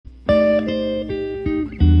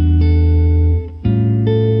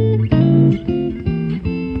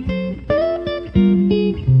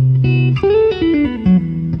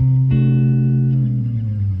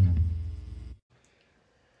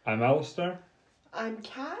Alistair. I'm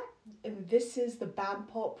Kat, and this is the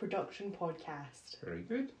Bandpop Production Podcast. Very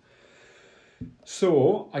good.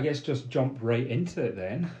 So, I guess just jump right into it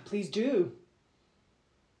then. Please do.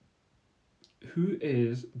 Who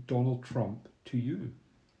is Donald Trump to you?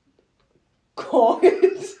 God.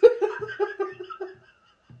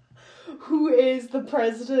 Who is the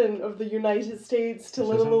President of the United States to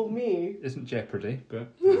little old me? Isn't Jeopardy,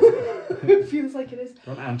 but... It feels like it is.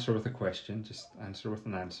 Don't answer with a question, just answer with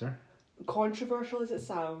an answer. Controversial as it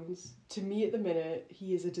sounds, to me at the minute,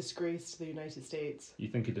 he is a disgrace to the United States. You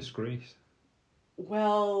think a disgrace?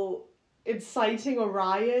 Well, inciting a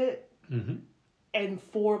riot, Mm-hmm. and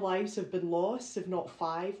 4 lives have been lost, if not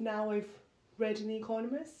 5 now, I've read in The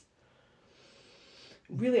Economist.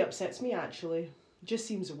 Really upsets me, actually. Just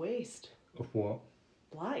seems a waste. Of what?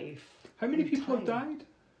 Life. How many and people have time. died?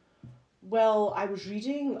 Well, I was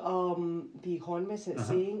reading The Economist, and it's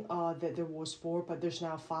saying that there was 4, but there's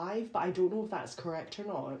now 5, but I don't know if that's correct or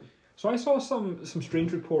not. So I saw some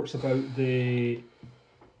strange reports about the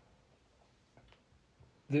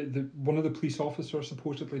one of the police officers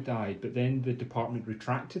supposedly died, but then the department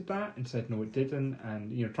retracted that and said no, it didn't.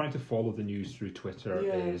 And trying to follow the news through Twitter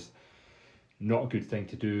is not a good thing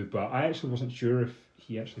to do. But I actually wasn't sure if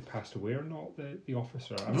he actually passed away or not. The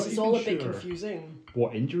officer. I'm not This is even all a sure bit confusing.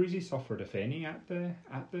 what injuries he suffered, if any, at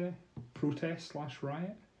the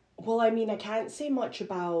protest/riot. Well, I mean, I can't say much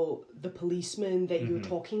about the policeman that you're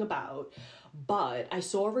talking about, but I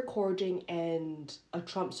saw a recording and a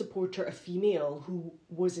Trump supporter, a female, who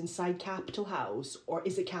was inside Capitol House, or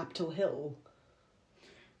is it Capitol Hill?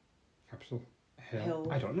 Capitol Hill.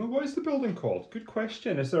 I don't know. What is the building called? Good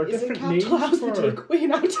question. Is there a different name? Isn't Capitol House the takeaway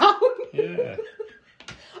in our town? Yeah.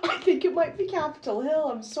 I think it might be Capitol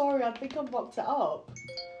Hill. I'm sorry, I think I've fucked it up.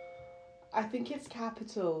 I think it's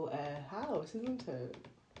Capitol House, isn't it?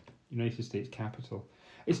 United States Capitol.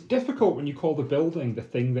 It's difficult when you call the building the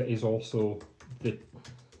thing that is also the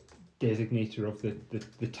designator of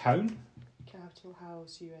the town. Capitol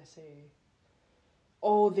House, USA.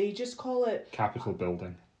 Oh, they just call it... Capitol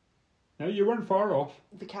Building. No, you weren't far off.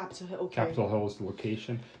 The Capitol Hill, okay. Capitol Hill is the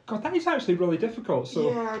location. God, that is actually really difficult.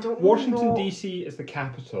 So yeah, I don't Washington know. DC is the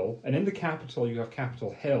capital, and in the capital you have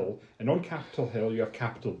Capitol Hill, and on Capitol Hill you have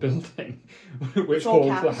Capitol Building, which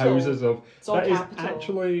holds the houses of... That is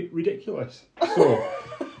actually ridiculous. So,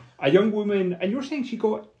 a young woman, and you're saying she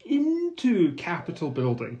got into Capitol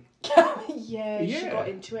Building? yeah, she got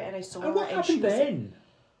into it, and I saw and what happened then?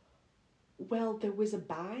 Well, there was a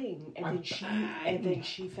bang, and then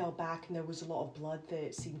she fell back, and there was a lot of blood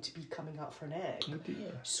that seemed to be coming up her neck. Oh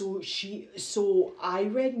dear. So I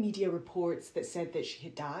read media reports that said that she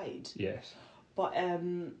had died. Yes. But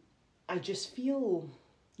I just feel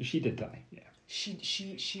she did die. Yeah.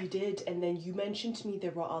 She did, and then you mentioned to me there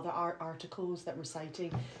were other articles that were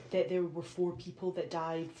citing that there were 4 people that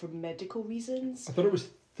died from medical reasons. I thought it was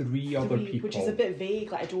 3 other people, which is a bit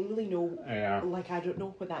vague. Like I don't really know. Yeah. Like I don't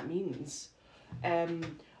know what that means.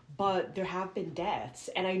 But there have been deaths,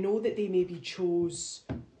 and I know that they maybe chose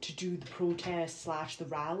to do the protest / the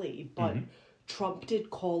rally, but Trump did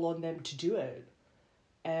call on them to do it.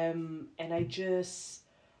 And I just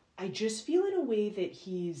feel in a way that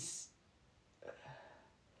he's...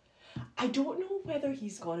 I don't know whether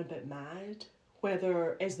he's gone a bit mad,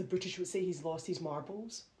 whether, as the British would say, he's lost his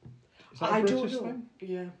marbles. Is that a British thing?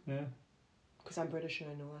 Yeah. Yeah. Because I'm British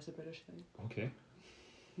and I know that's a British thing. Okay.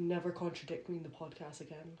 Never contradict me in the podcast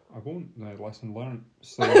again. I won't. No, lesson learned.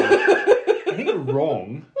 So I think you're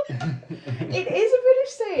wrong. It is a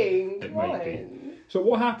British saying. It might be. So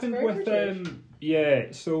what happened with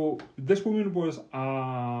so this woman was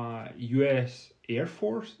a US Air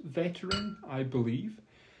Force veteran, I believe.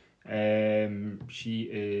 She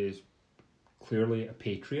is clearly a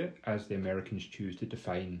patriot, as the Americans choose to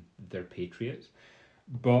define their patriots.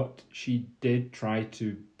 But she did try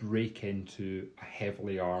to break into a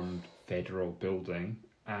heavily armed federal building,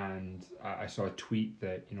 and I saw a tweet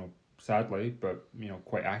that, sadly, but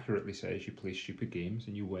quite accurately says you play stupid games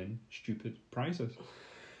and you win stupid prizes.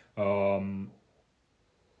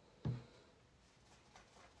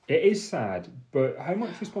 It is sad, but how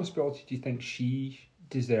much responsibility do you think she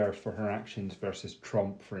deserves for her actions versus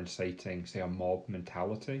Trump for inciting, say, a mob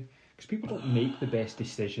mentality? Because people don't make the best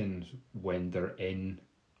decisions when they're in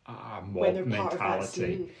a mob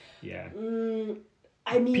mentality. Yeah.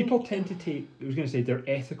 I mean, people tend to take, I was going to say, their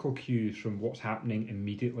ethical cues from what's happening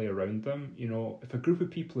immediately around them. If a group of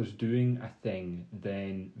people is doing a thing,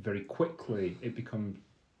 then very quickly it becomes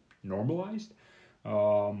normalised.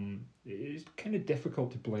 It's kind of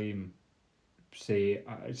difficult to blame say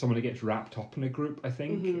someone that gets wrapped up in a group. I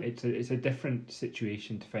think it's a different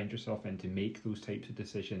situation to find yourself in to make those types of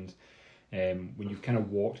decisions. When you've kind of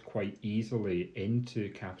walked quite easily into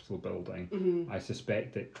Capitol building, I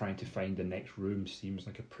suspect that trying to find the next room seems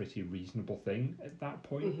like a pretty reasonable thing at that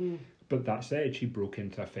point. But that said, she broke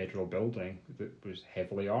into a federal building that was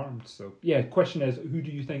heavily armed. So yeah, the question is, who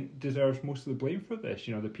do you think deserves most of the blame for this?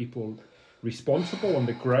 You know, the people responsible on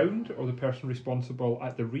the ground, or the person responsible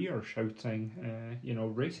at the rear shouting,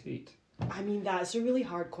 race hate? I mean, that's a really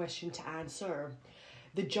hard question to answer.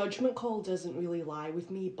 The judgment call doesn't really lie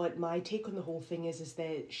with me, but my take on the whole thing is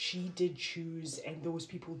that she did choose, and those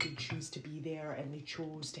people did choose to be there, and they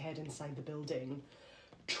chose to head inside the building.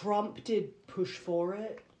 Trump did push for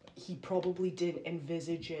it. He probably didn't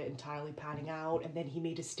envisage it entirely panning out, and then he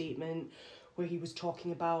made a statement where he was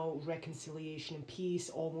talking about reconciliation and peace,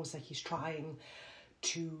 almost like he's trying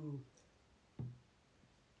to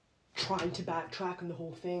backtrack on the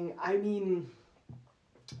whole thing. I mean,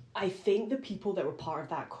 I think the people that were part of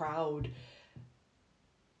that crowd,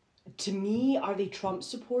 to me, are they Trump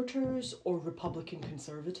supporters or Republican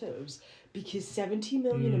conservatives? Because 70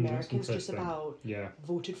 million Americans just about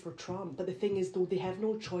voted for Trump. But the thing is, though, they have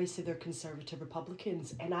no choice if they're conservative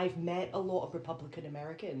Republicans. And I've met a lot of Republican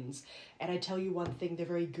Americans. And I tell you one thing, they're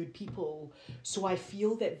very good people. So I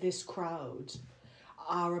feel that this crowd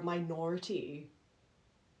are a minority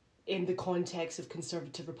in the context of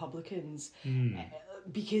conservative Republicans.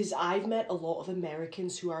 Because I've met a lot of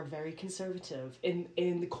Americans who are very conservative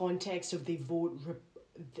in the context of they vote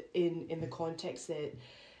in the context that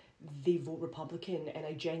they vote Republican, and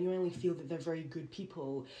I genuinely feel that they're very good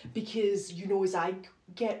people. Because, you know, as I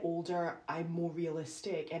get older, I'm more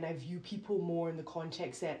realistic, and I view people more in the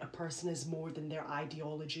context that a person is more than their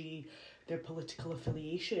ideology, their political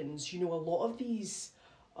affiliations. You know, a lot of these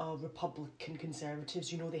Republican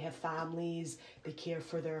conservatives, you know, they have families, they care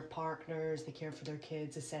for their partners, they care for their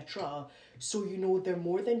kids, etc. So, you know, they're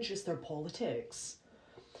more than just their politics.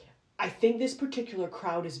 I think this particular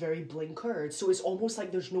crowd is very blinkered, so it's almost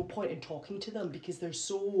like there's no point in talking to them because they're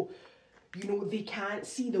so, you know, they can't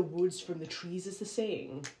see the woods from the trees, is the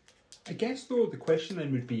saying. I guess, though, the question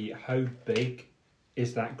then would be, how big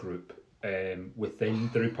is that group within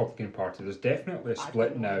the Republican Party? There's definitely a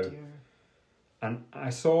split now. Idea. And I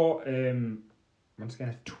saw, once again,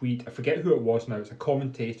 a tweet, I forget who it was now, it's a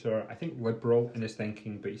commentator, I think liberal in his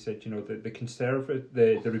thinking, but he said, you know,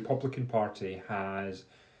 the Republican Party has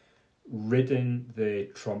ridden the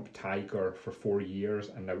Trump tiger for 4 years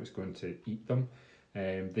and now it's going to eat them.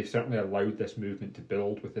 They've certainly allowed this movement to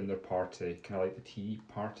build within their party, kind of like the Tea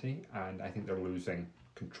Party, and I think they're losing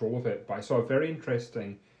control of it. But I saw a very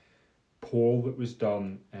interesting poll that was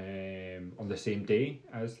done on the same day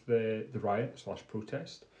as the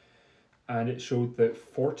riot/protest, and it showed that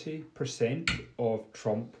 40% of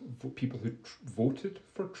Trump people who voted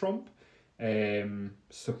for Trump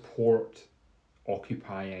support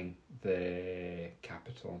occupying the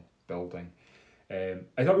Capitol building. I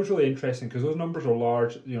thought it was really interesting because those numbers are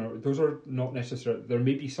large. You know, those are not necessarily. There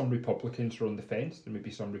may be some Republicans who are on the fence. There may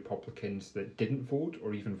be some Republicans that didn't vote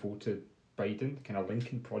or even voted Biden, kind of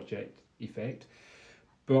Lincoln Project effect.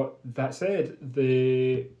 But that said,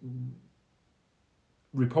 the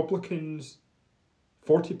Republicans,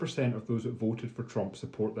 40% of those that voted for Trump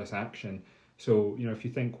support this action. So, you know, if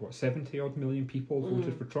you think, 70 odd million people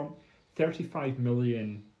voted for Trump, 35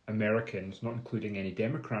 million Americans, not including any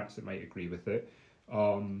Democrats that might agree with it,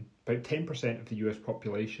 about 10% of the US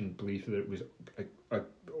population believed that it was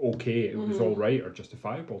okay, it was all right or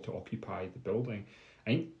justifiable to occupy the building. I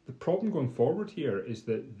think the problem going forward here is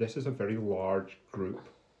that this is a very large group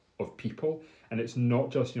of people, and it's not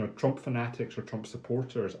just, you know, Trump fanatics or Trump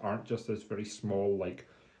supporters aren't just this very small, like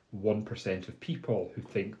 1% of people who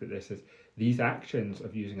think that these actions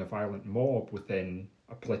of using a violent mob within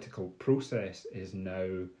a political process is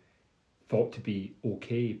now thought to be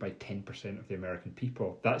okay by 10% of the American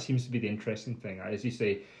people. That seems to be the interesting thing. As you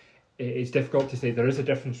say, it's difficult to say there is a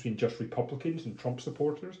difference between just Republicans and Trump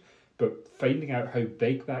supporters, but finding out how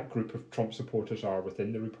big that group of Trump supporters are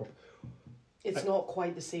within the Republic... It's not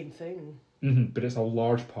quite the same thing. But it's a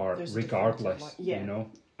large part, regardless, you know.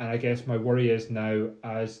 And I guess my worry is now,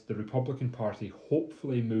 as the Republican Party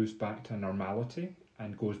hopefully moves back to normality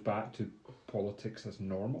and goes back to politics as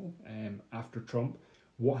normal after Trump,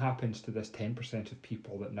 what happens to this 10% of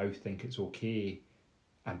people that now think it's okay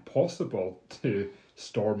and possible to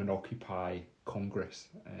storm and occupy Congress?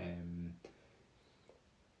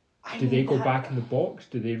 Do they go back in the box?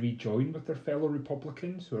 Do they rejoin with their fellow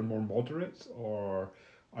Republicans who are more moderates? Or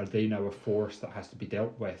are they now a force that has to be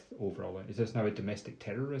dealt with overall? Is this now a domestic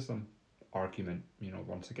terrorism argument,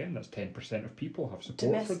 once again, that's 10% of people have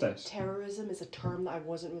support for this. Domestic terrorism is a term that I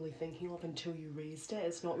wasn't really thinking of until you raised it.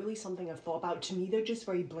 It's not really something I've thought about. To me, they're just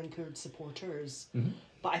very blinkered supporters.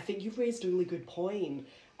 But I think you've raised a really good point.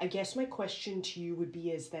 I guess my question to you would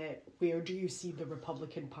be is that where do you see the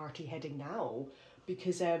Republican Party heading now?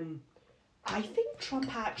 Because I think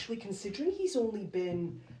Trump actually, considering he's only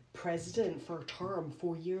been president for a term,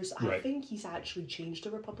 4 years, I think he's actually changed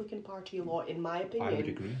the Republican Party a lot, in my opinion. I would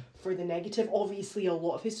agree. For the negative. Obviously, a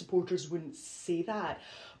lot of his supporters wouldn't say that.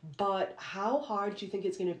 But how hard do you think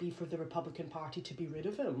it's going to be for the Republican Party to be rid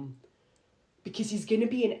of him? Because he's going to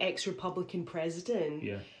be an ex-Republican president.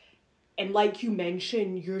 Yeah. And like you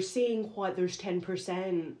mentioned, you're saying there's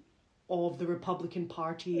 10% of the Republican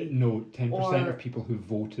Party. No, 10% of people who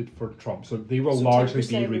voted for Trump. So they will largely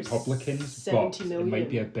be Republicans, but it might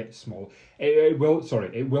be a bit small. It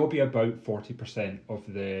will be about 40%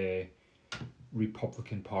 of the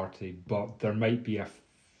Republican Party, but there might be a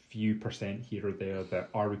few percent here or there that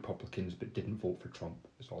are Republicans but didn't vote for Trump,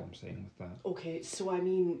 is all I'm saying with that. Okay, so I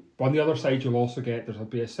mean... But on the other side, you'll also get, there'll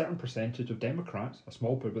be a certain percentage of Democrats, a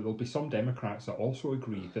small bit, but there'll be some Democrats that also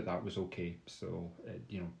agree that was okay. So,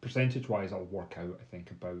 percentage-wise, I'll work out, I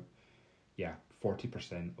think, about,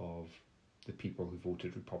 40% of the people who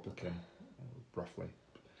voted Republican, roughly.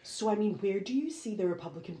 So, I mean, where do you see the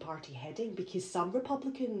Republican Party heading? Because some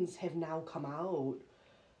Republicans have now come out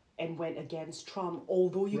and went against Trump,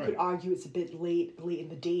 although you could argue it's a bit late in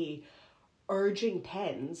the day, urging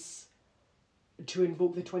Pence to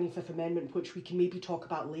invoke the 25th Amendment, which we can maybe talk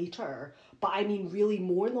about later. But I mean, really,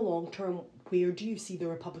 more in the long term, where do you see the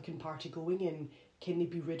Republican Party going, and can they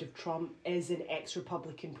be rid of Trump as an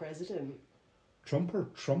ex-Republican president? Trump or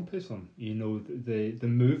Trumpism, the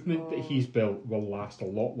movement that he's built will last a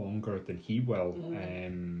lot longer than he will.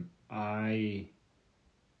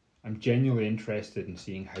 I'm genuinely interested in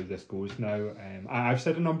seeing how this goes now. I've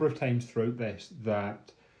said a number of times throughout this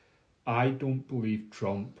that I don't believe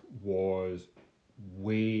Trump was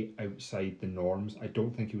way outside the norms. I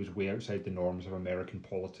don't think he was way outside the norms of American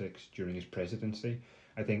politics during his presidency.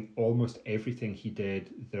 I think almost everything he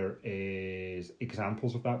did, there is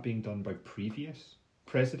examples of that being done by previous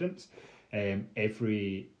presidents.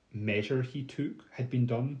 Every measure he took had been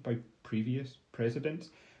done by previous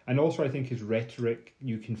presidents. And also I think his rhetoric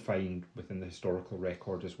you can find within the historical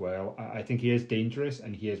record as well. I think he is dangerous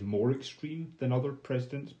and he is more extreme than other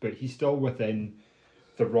presidents, but he's still within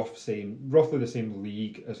the roughly the same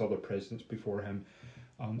league as other presidents before him.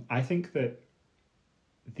 I think that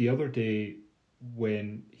the other day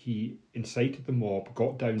when he incited the mob,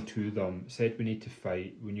 got down to them, said we need to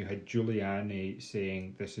fight, when you had Giuliani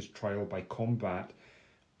saying this is trial by combat,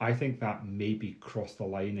 I think that maybe crossed the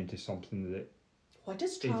line into something that... What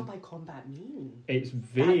does trial by combat mean? It's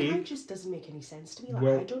vague. That kind just doesn't make any sense to me.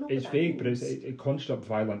 Well, I don't know it's what vague, that but means. it conjured up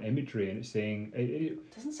violent imagery, and it's saying...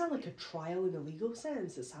 It doesn't sound like a trial in the legal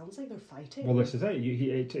sense. It sounds like they're fighting. Well, this is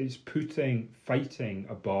it. It's putting fighting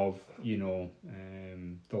above,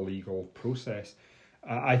 the legal process.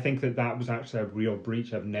 I think that was actually a real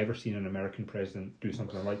breach. I've never seen an American president do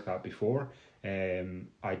something like that before.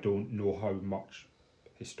 I don't know how much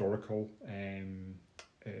historical...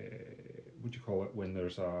 what do you call it when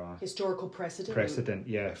there's a historical precedent?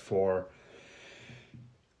 For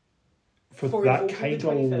For that invoking kind the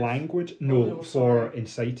of 25th? language. Oh, No, no, for sorry.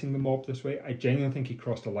 inciting the mob this way. I genuinely think he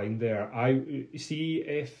crossed a line there. I see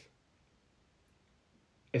if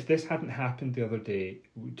this hadn't happened the other day,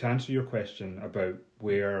 to answer your question about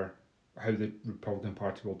how the Republican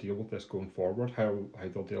Party will deal with this going forward, how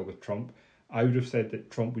they'll deal with Trump, I would have said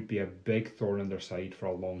that Trump would be a big thorn in their side for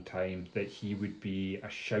a long time, that he would be a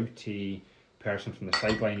shouty person from the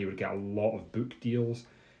sideline, he would get a lot of book deals,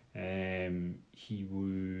 he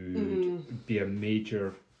would be a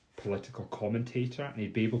major political commentator, and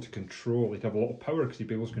he'd have a lot of power because he'd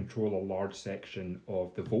be able to control a large section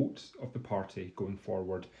of the votes of the party going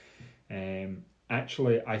forward.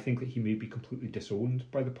 Actually, I think that he may be completely disowned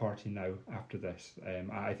by the party now after this.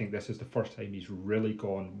 I think this is the first time he's really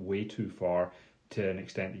gone way too far to an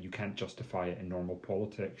extent that you can't justify it in normal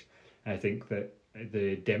politics. And I think that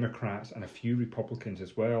the Democrats and a few Republicans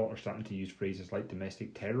as well are starting to use phrases like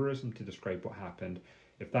domestic terrorism to describe what happened.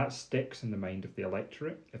 If that sticks in the mind of the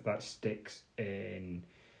electorate, if that sticks in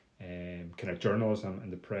kind of journalism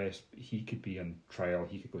and the press, he could be on trial,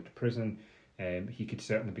 he could go to prison. He could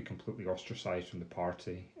certainly be completely ostracised from the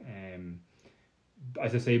party.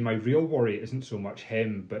 As I say, my real worry isn't so much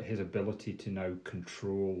him, but his ability to now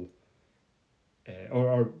control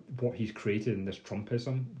or what he's created in this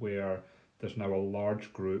Trumpism, where there's now a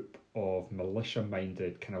large group of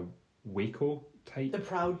militia-minded kind of Waco type. The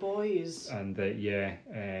Proud Boys. And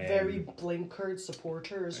very blinkered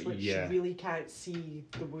supporters, which yeah. really can't see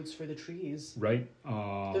the woods for the trees. Right.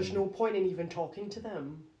 There's no point in even talking to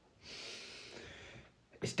them.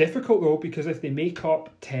 It's difficult though, because if they make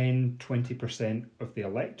up 10-20% of the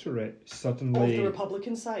electorate, suddenly... Of the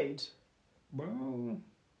Republican side? Well...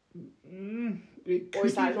 Or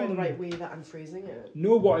is that not the right way that I'm phrasing it?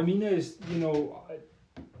 No, what I mean is,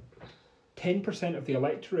 10% of the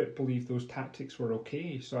electorate believe those tactics were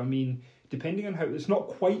okay. So, I mean, depending on how... It's not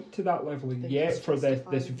quite to that level yet for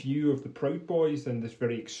this view of the Proud Boys and this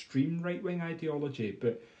very extreme right-wing ideology,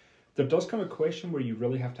 but there does come a question where you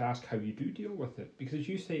really have to ask how you do deal with it. Because as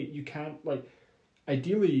you say, you can't,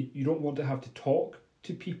 ideally, you don't want to have to talk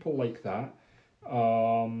to people like that.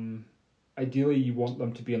 Ideally, you want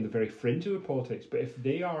them to be on the very fringe of the politics, but if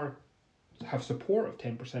they have support of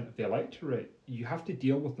 10% of the electorate, you have to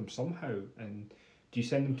deal with them somehow. And do you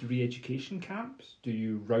send them to re-education camps? Do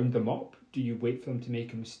you round them up? Do you wait for them to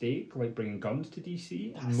make a mistake, like bringing guns to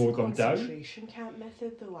DC and mow them down? That's the concentration camp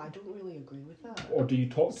method, though. I don't really agree with that. Or do you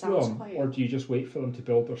talk to them? Or do you just wait for them to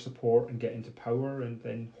build their support and get into power, and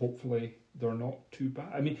then hopefully they're not too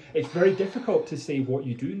bad? I mean, it's very difficult to say what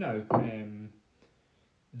you do now.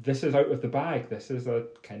 This is out of the bag. This is a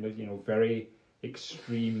kind of, very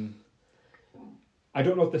extreme... I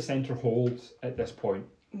don't know if the centre holds at this point.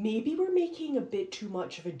 Maybe we're making a bit too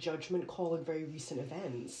much of a judgment call on very recent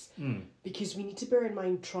events. Because we need to bear in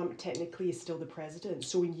mind Trump technically is still the president.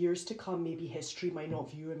 So in years to come, maybe history might not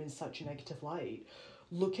view him in such a negative light.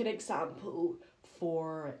 Look at example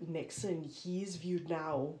for Nixon. He is viewed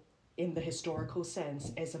now, in the historical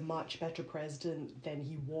sense, as a much better president than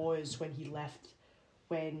he was when he left,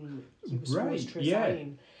 when he was forced to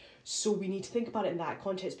resign. Yeah. So we need to think about it in that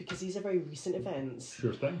context, because these are very recent events.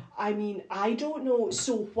 Sure thing. I mean, I don't know.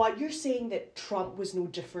 So what you're saying, that Trump was no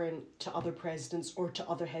different to other presidents or to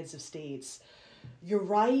other heads of states, you're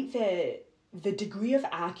right that the degree of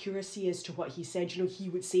accuracy as to what he said, he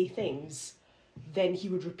would say things, then he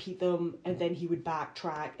would repeat them, and then he would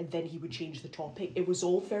backtrack, and then he would change the topic. It was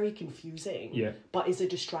all very confusing. Yeah. But it's a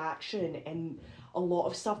distraction, and a lot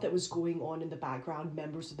of stuff that was going on in the background,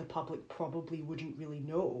 members of the public probably wouldn't really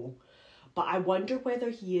know. But I wonder whether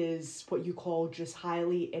he is what you call just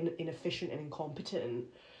highly inefficient and incompetent,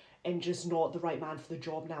 and just not the right man for the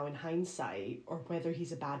job now in hindsight, or whether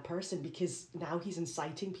he's a bad person, because now he's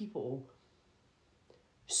inciting people.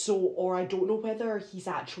 So, or I don't know whether he's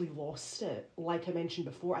actually lost it, like I mentioned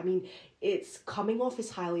before. I mean, it's coming off as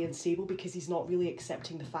highly unstable because he's not really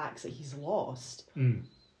accepting the facts that he's lost.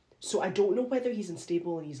 So I don't know whether he's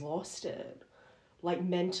unstable and he's lost it,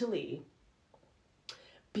 mentally.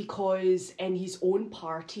 Because in his own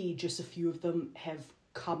party, just a few of them have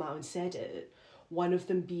come out and said it. One of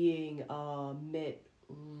them being Mitt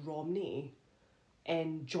Romney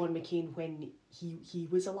and John McCain when he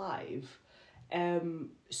was alive.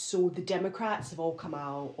 So the Democrats have all come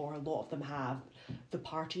out, or a lot of them have. The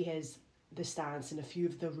party has the stance, and a few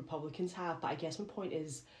of the Republicans have. But I guess my point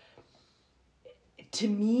is, to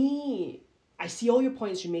me, I see all your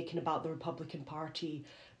points you're making about the Republican Party,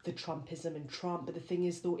 the Trumpism and Trump, but the thing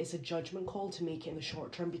is, though, it's a judgment call to make it in the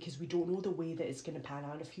short term, because we don't know the way that it's going to pan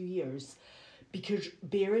out in a few years. Because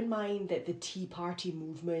bear in mind that the Tea Party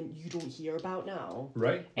movement you don't hear about now.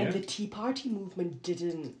 Right. And the Tea Party movement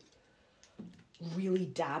didn't really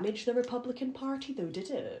damage the Republican Party, though, did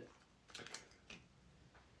it?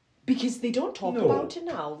 Because they don't talk about it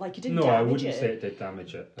now. It didn't damage it. No, I wouldn't say it did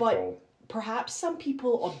damage it at all. Perhaps some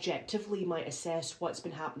people objectively might assess what's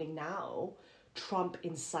been happening now, Trump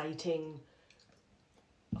inciting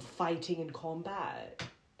fighting and combat,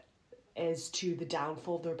 as to the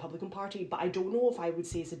downfall of the Republican Party. But I don't know if I would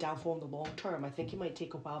say it's a downfall in the long term. I think it might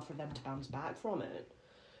take a while for them to bounce back from it.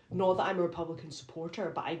 Not that I'm a Republican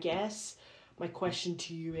supporter, but I guess my question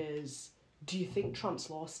to you is, do you think Trump's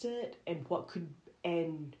lost it?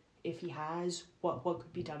 And if he has, what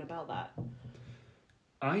could be done about that?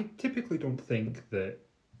 I typically don't think that...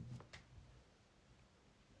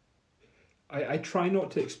 I try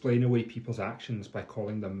not to explain away people's actions by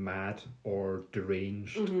calling them mad or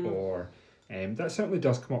deranged, or... that certainly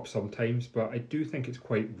does come up sometimes, but I do think it's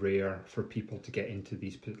quite rare for people to get into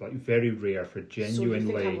these... very rare for genuinely...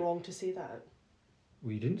 So you think I'm wrong to say that?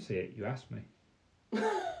 Well, you didn't say it, you asked me.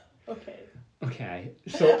 Okay.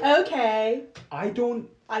 So... Okay.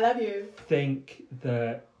 I love you. Think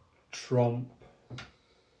that Trump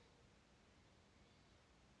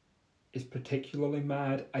is particularly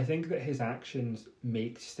mad. I think that his actions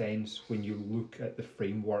make sense when you look at the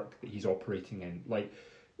framework that he's operating in.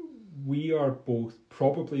 We are both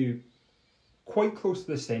probably quite close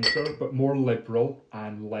to the centre, but more liberal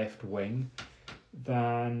and left wing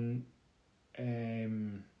than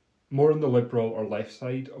more on the liberal or left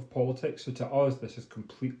side of politics. So to us, this is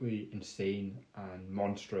completely insane and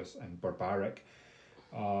monstrous and barbaric.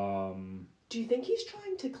 Do you think he's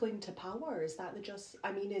trying to cling to power? Is that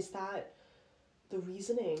is that the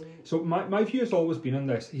reasoning? So my view has always been on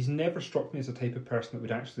this. He's never struck me as the type of person that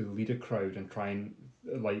would actually lead a crowd and try and,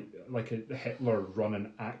 like a Hitler, run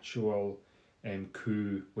an actual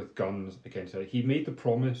coup with guns against it. He made the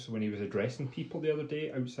promise when he was addressing people the other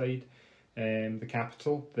day outside the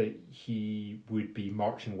capital that he would be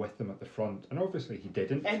marching with them at the front, and obviously he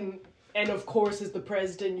didn't. And of course, as the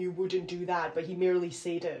president, you wouldn't do that, but he merely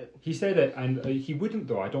said it. He said it, and he wouldn't,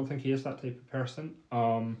 though. I don't think he is that type of person.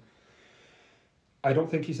 I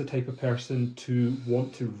don't think he's the type of person to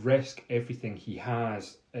want to risk everything he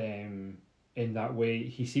has in that way.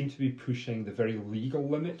 He seemed to be pushing the very legal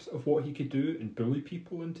limits of what he could do and bully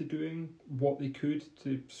people into doing what they could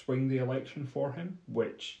to swing the election for him,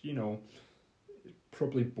 which, you know,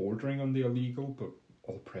 probably bordering on the illegal, but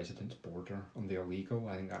all presidents border on the illegal.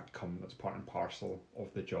 I think that's part and parcel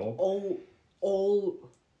of the job. All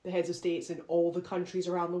the heads of states in all the countries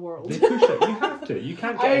around the world. They push it. You have to. You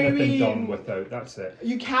can't get anything done without. That's it.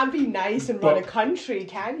 You can't be nice and run a country,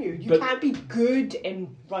 can you? You can't be good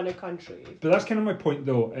and run a country. But that's kind of my point,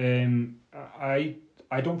 though.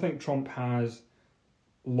 I don't think Trump has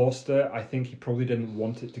lost it. I think he probably didn't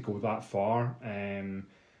want it to go that far.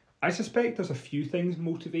 I suspect there's a few things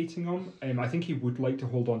motivating him. I think he would like to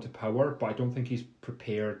hold on to power, but I don't think he's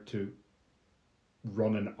prepared to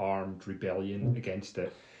run an armed rebellion against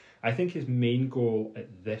it. I think his main goal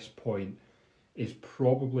at this point is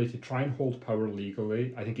probably to try and hold power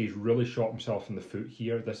legally. I think he's really shot himself in the foot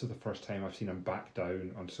here. This is the first time I've seen him back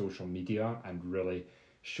down on social media and really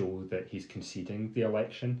show that he's conceding the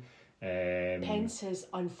election. Pence has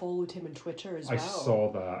unfollowed him on Twitter as well. I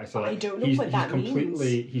saw that. I don't know what that means.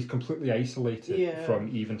 He's completely isolated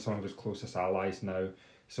from even some of his closest allies now.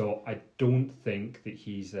 So I don't think that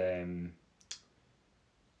he's...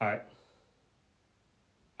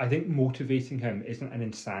 I think motivating him isn't an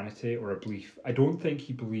insanity or a belief. I don't think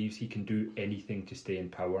he believes he can do anything to stay in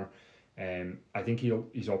power. I think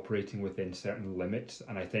he's operating within certain limits,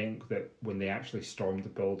 and I think that when they actually stormed the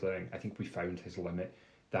building, I think we found his limit.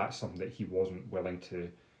 That's something that he wasn't willing to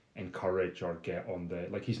encourage or get on the...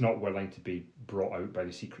 Like, he's not willing to be brought out by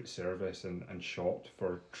the Secret Service and shot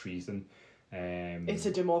for treason. It's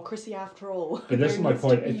a democracy after all. But this is my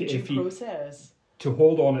point. If he... process. To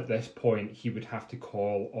hold on at this point, he would have to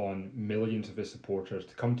call on millions of his supporters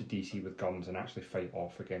to come to DC with guns and actually fight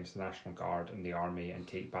off against the National Guard and the army and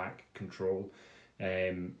take back control.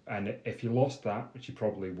 And if he lost that, which he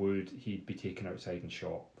probably would, he'd be taken outside and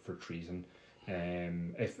shot for treason.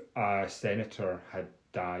 If a senator had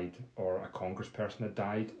died or a congressperson had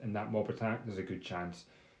died in that mob attack, there's a good chance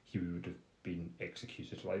he would have been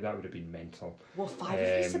executed. Like, that would have been mental. Well, 5 of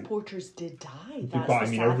his supporters did die. But I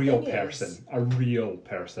mean, a real person, a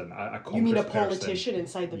congressperson. You mean a politician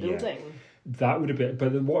inside the building? That would have been...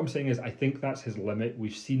 But what I'm saying is, I think that's his limit.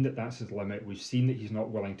 We've seen that that's his limit. We've seen that he's not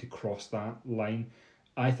willing to cross that line.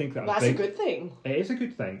 I think that's a good thing. It is a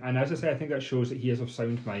good thing. And as I say, I think that shows that he is of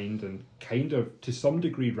sound mind and kind of, to some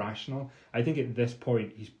degree, rational. I think at this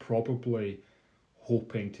point, he's probably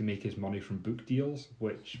hoping to make his money from book deals,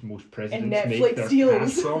 which most presidents make their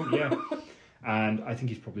cash from. Yeah. And I think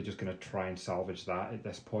he's probably just going to try and salvage that at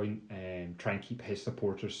this point, and try and keep his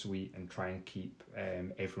supporters sweet, and try and keep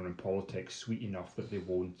everyone in politics sweet enough that they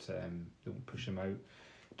won't push him out.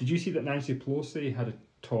 Did you see that Nancy Pelosi had a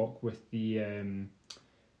talk with the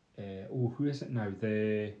who is it now?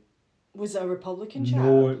 Was it a Republican chap?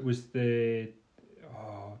 No, it was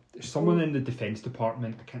someone in the Defense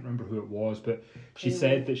Department. I can't remember who it was, but she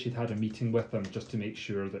said that she'd had a meeting with them just to make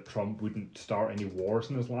sure that Trump wouldn't start any wars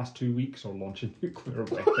in his last 2 weeks or launch a nuclear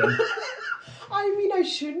weapon. I mean, I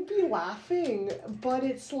shouldn't be laughing, but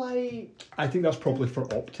it's like... I think that's probably for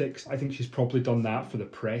optics. I think she's probably done that for the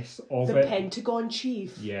press of it. The Pentagon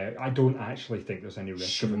chief. Yeah, I don't actually think there's any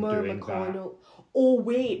risk of him doing that. Oh,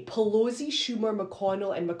 wait, Pelosi, Schumer,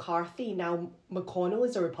 McConnell and McCarthy. Now, McConnell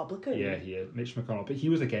is a Republican. Yeah, he is. Mitch McConnell. But he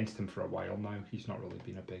was against him for a while now. He's not really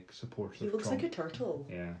been a big supporter of Trump. He looks like a turtle.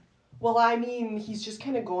 Yeah. Well, I mean, he's just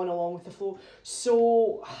kind of gone along with the flow.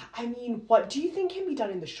 So, I mean, what do you think can be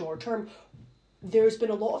done in the short term? There's been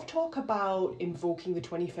a lot of talk about invoking the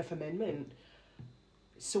 25th Amendment.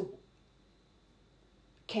 So,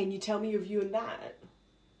 can you tell me your view on that?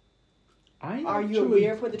 Are you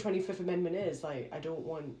aware of what the 25th Amendment is? Like, I don't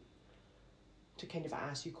want to kind of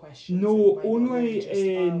ask you questions? No, that you might not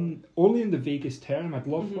know just only in the vaguest term. I'd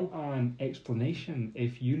love Mhm. an explanation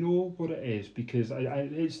if you know what it is, because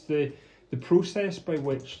it's the process by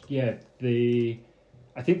which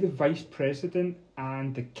I think the vice president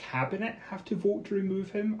and the cabinet have to vote to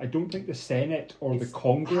remove him. I don't think the Senate or the It's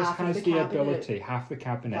Congress half of has the the cabinet. ability. Half the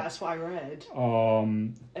cabinet. That's what I read.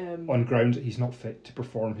 On grounds that he's not fit to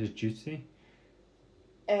perform his duty.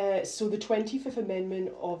 So the 25th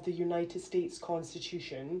Amendment of the United States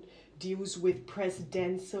Constitution deals with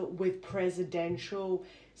presidential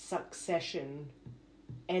succession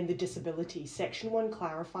and the disability. Section 1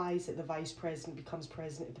 clarifies that the vice president becomes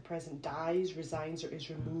president if the president dies, resigns, or is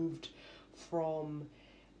removed from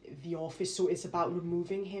the office. So it's about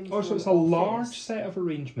removing him from So it's a office. large set of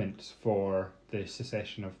arrangements for the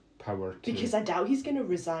secession of power. Because I doubt he's going to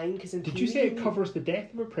resign. Did you say it covers the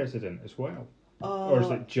death of a president as well? Or is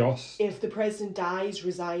it just... if the president dies,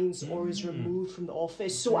 resigns, or is removed from the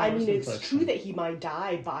office? So, I mean, it's interesting. true that he might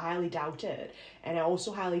die, but I highly doubt it. And I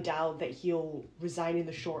also highly doubt that he'll resign in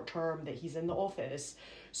the short term that he's in the office.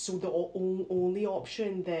 So the only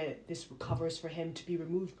option that this covers for him to be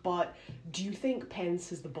removed. But do you think Pence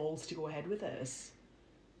has the balls to go ahead with this?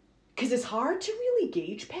 Because it's hard to really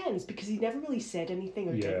gauge Pence, because he never really said anything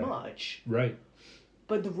or did much. Right.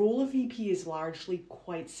 But the role of VP is largely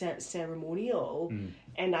quite ceremonial,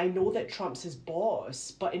 and I know that Trump's his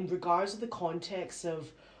boss, but in regards to the context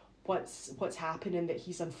of what's happened and that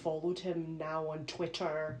he's unfollowed him now on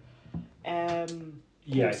Twitter,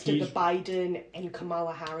 posted the Biden and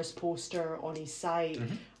Kamala Harris poster on his site.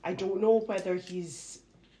 I don't know whether he's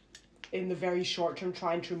in the very short term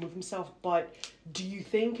trying to remove himself, but do you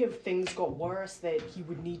think if things got worse that he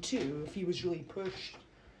would need to, if he was really pushed,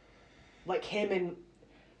 like him and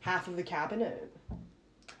half of the cabinet?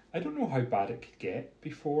 I don't know how bad it could get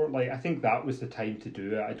before. Like, I think that was the time to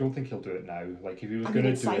do it. I don't think he'll do it now. Like, if he was going to do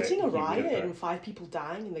it, inciting a riot and 5 people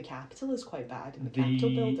dying in the Capitol is quite bad, in the Capitol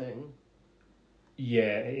building.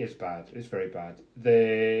 Yeah, it is bad. It's very bad.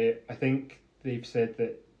 I think they've said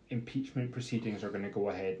that impeachment proceedings are going to go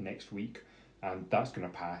ahead next week, and that's going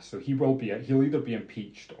to pass. So he'll either be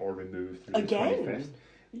impeached or removed through the 25th.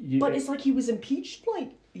 But it's like he was impeached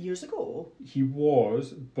like years ago. He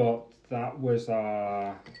was, but that was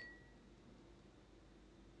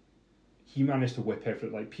he managed to whip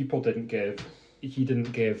everything. Like, people didn't give. He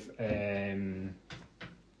didn't give.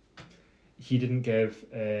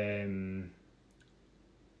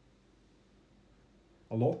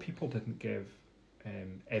 A lot of people didn't give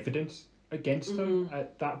evidence against him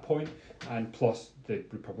at that point, and plus the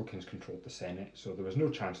Republicans controlled the Senate, so there was no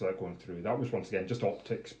chance of that going through. That was once again just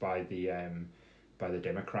optics by the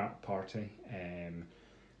Democrat Party.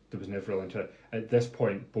 There was never real interest. At this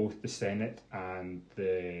point, both the Senate and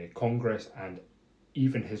the Congress and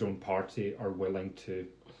even his own party are willing to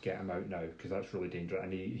get him out now, because that's really dangerous,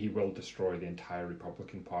 and he will destroy the entire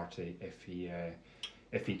Republican Party if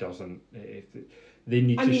he doesn't. They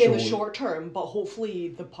need to show... in the short term, but hopefully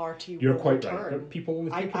the party You're will quite return. right. But people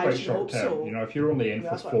only think about short term. So. You know, if you're only in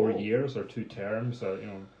for 4 hope. years or 2 terms,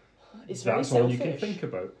 it's that's all you can think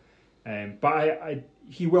about. But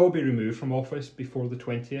he will be removed from office before the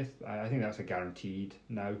 20th. I think that's a guaranteed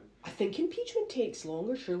now. I think impeachment takes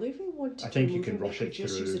longer. Surely, if we want to, I think you can rush it through.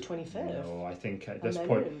 Just use the 25th. No, I think at this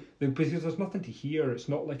point, because there's nothing to hear. It's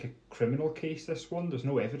not like a criminal case. This one, there's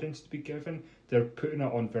no evidence to be given. They're putting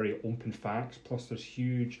it on very open facts. Plus, there's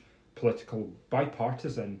huge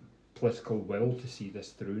bipartisan political will to see this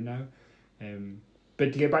through now.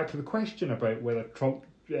 But to get back to the question about whether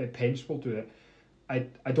Pence will do it,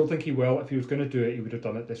 I don't think he will. If he was going to do it, he would have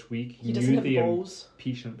done it this week. He doesn't have the balls.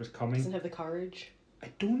 Impeachment was coming. Doesn't have the courage. I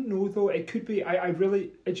don't know though. It could be. I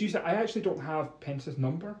really. As you said, I actually don't have Pence's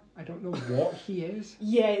number. I don't know what he is.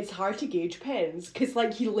 Yeah, it's hard to gauge Pence because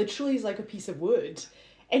he literally is like a piece of wood,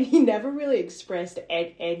 and he never really expressed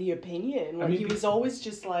any opinion. He was always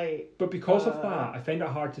just like. But because of that, I find it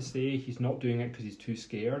hard to say he's not doing it because he's too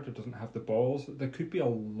scared or doesn't have the balls. There could be a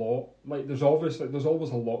lot. There's always a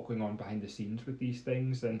lot going on behind the scenes with these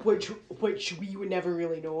things, and which we would never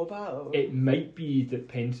really know about. It might be that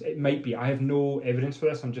Pence. It might be. I have no evidence for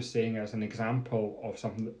this. I'm just saying as an example of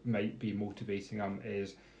something that might be motivating him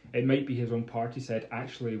is. It might be his own party said,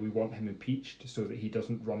 actually, we want him impeached so that he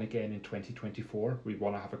doesn't run again in 2024. We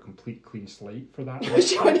want to have a complete clean slate for that.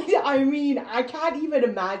 I mean, I can't even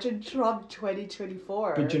imagine Trump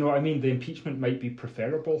 2024. But you know what I mean? The impeachment might be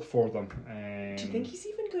preferable for them. Do you think he's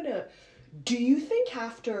even going to... Do you think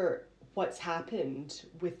after what's happened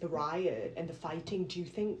with the riot and the fighting, do you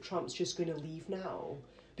think Trump's just going to leave now?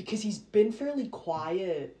 Because he's been fairly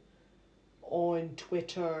quiet on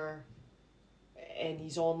Twitter in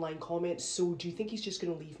his online comments. So do you think he's just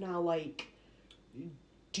going to leave now? Like,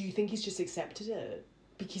 do you think he's just accepted it?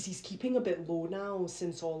 Because he's keeping a bit low now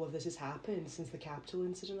since all of this has happened, since the Capitol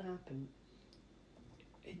incident happened.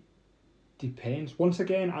 It depends. Once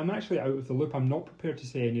again, I'm actually out of the loop. I'm not prepared to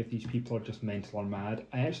say any of these people are just mental or mad.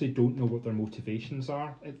 I actually don't know what their motivations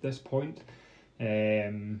are at this point.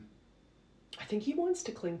 I think he wants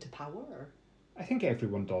to cling to power. I think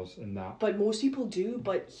everyone does in that. But most people do,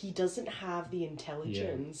 but he doesn't have the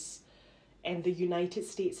intelligence and the United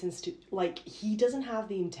States he doesn't have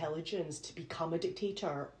the intelligence to become a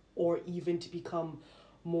dictator or even to become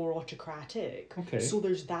more autocratic. Okay. So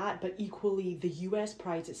there's that, but equally the US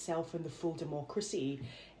prides itself in the full democracy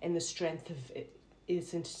and the strength of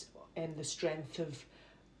the strength of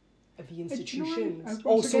the institutions.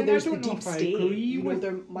 Also, there's the deep state.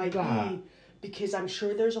 There might be, because I'm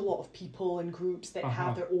sure there's a lot of people and groups that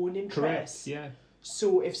have their own interests. Correct, yeah.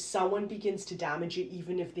 So if someone begins to damage it,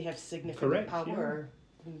 even if they have significant power,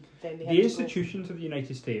 then they have the institutions of the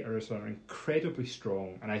United States are incredibly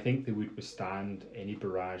strong, and I think they would withstand any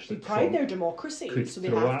barrage. They pride their democracy, so they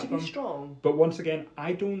have to be strong. But once again,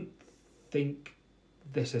 I don't think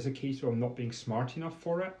this is a case where I'm not being smart enough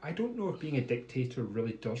for it. I don't know if being a dictator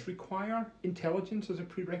really does require intelligence as a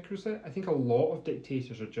prerequisite. I think a lot of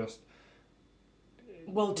dictators are just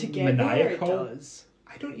together maniacal. It does.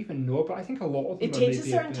 I don't even know, but I think a lot of them. It takes a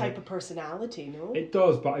certain type of personality, no? It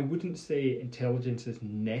does, but I wouldn't say intelligence is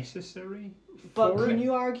necessary. But can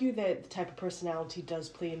you argue that the type of personality does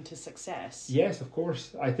play into success? Yes, of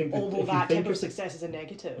course. I think. Although that type of success is a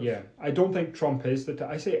negative. Yeah, I don't think Trump is that.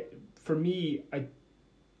 I say, for me,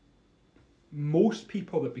 most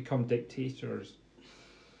people that become dictators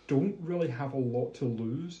don't really have a lot to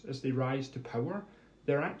lose as they rise to power.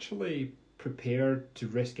 They're actually prepared to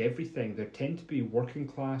risk everything. They tend to be working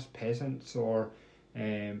class peasants or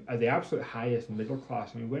at the absolute highest middle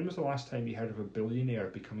class. I mean, when was the last time you heard of a billionaire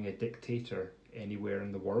becoming a dictator anywhere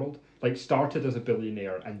in the world? Like, started as a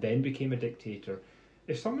billionaire and then became a dictator.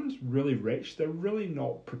 If someone's really rich, they're really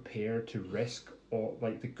not prepared to risk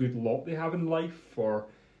the good lot they have in life for,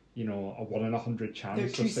 a 1 in 100 chance they're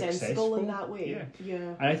of too successful. Sensible in that way. Yeah.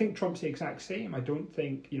 And I think Trump's the exact same. I don't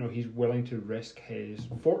think he's willing to risk his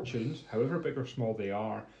fortunes, however big or small they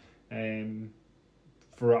are,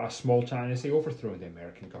 for a small chance. I say overthrowing the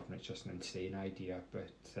American government is just an insane idea, but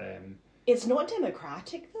it's not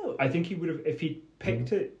democratic though. I think he would have, if he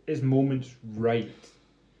picked his moments right.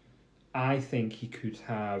 I think he could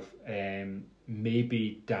have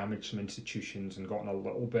maybe damaged some institutions and gotten a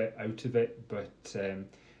little bit out of it, but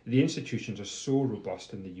the institutions are so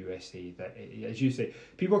robust in the USA that, as you say,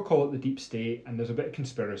 people call it the deep state, and there's a bit of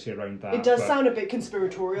conspiracy around that. It does sound a bit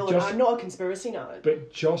conspiratorial, and I'm not a conspiracy nut.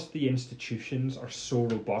 But just the institutions are so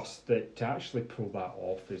robust that to actually pull that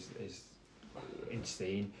off is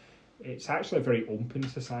insane. It's actually a very open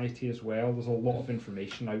society as well. There's a lot of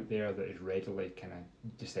information out there that is readily kind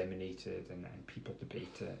of disseminated, and people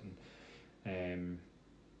debate it. And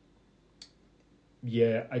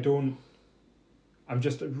I'm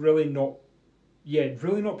just really not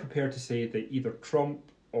prepared to say that either Trump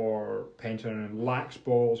or Pentagon lacks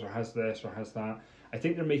balls or has this or has that. I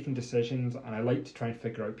think they're making decisions, and I like to try and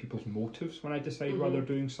figure out people's motives when I decide why they're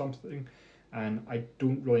doing something. And I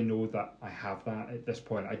don't really know that I have that at this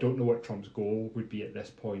point. I don't know what Trump's goal would be at this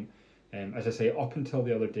point. As I say, up until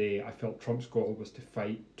the other day, I felt Trump's goal was to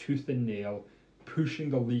fight tooth and nail, pushing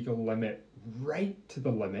the legal limit right to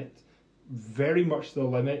the limit, very much to the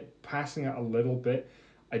limit, passing it a little bit.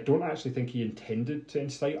 I don't actually think he intended to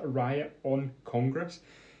incite a riot on Congress.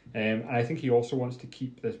 And I think he also wants to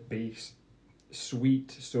keep this base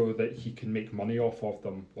sweet so that he can make money off of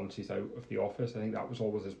them once he's out of the office. I think that was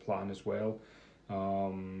always his plan as well.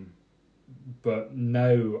 But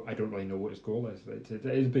now I don't really know what his goal is.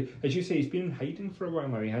 As you say, he's been in hiding for a while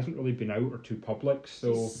now. He hasn't really been out or too public.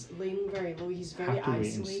 So he's laying very low. He's very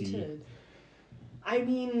isolated. I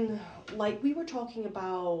mean, like we were talking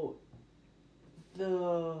about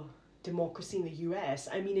the democracy in the US.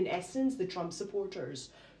 I mean, in essence, the Trump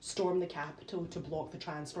supporters stormed the Capitol to block the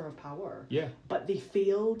transfer of power. Yeah. But they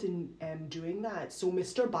failed in doing that. So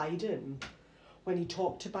Mr. Biden, when he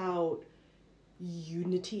talked about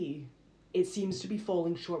unity, it seems to be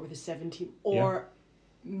falling short with the 17, or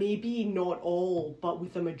maybe not all, but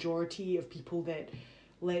with a majority of people that,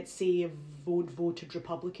 let's say, voted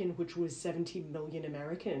Republican, which was 17 million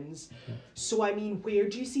Americans. Yeah. So, I mean, where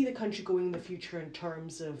do you see the country going in the future in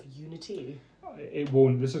terms of unity? It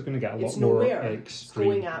won't. This is going to get a lot more extreme. It's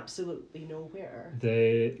going absolutely nowhere.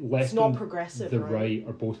 The left it's not progressive, the right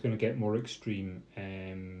are both going to get more extreme.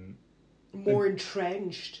 More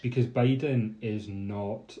entrenched. Because Biden is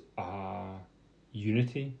not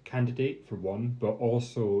unity candidate for one, but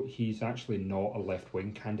also he's actually not a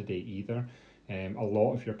left-wing candidate either. A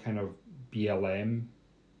lot of your kind of BLM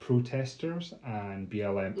protesters and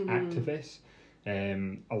BLM activists,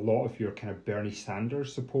 a lot of your kind of Bernie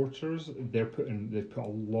Sanders supporters, they've put a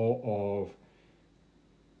lot of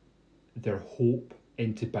their hope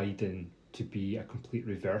into Biden to be a complete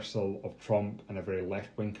reversal of Trump and a very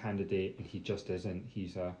left-wing candidate, and he just isn't.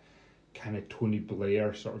 He's a kind of Tony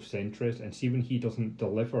Blair sort of centrist, and see when he doesn't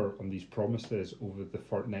deliver on these promises over the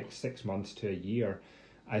next 6 months to a year,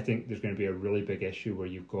 I think there's going to be a really big issue where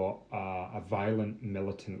you've got a violent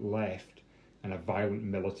militant left and a violent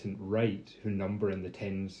militant right who number in the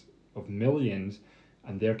tens of millions,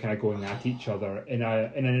 and they're kind of going at each other in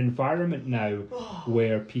an environment now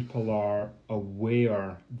where people are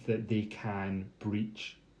aware that they can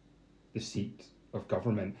breach the seat of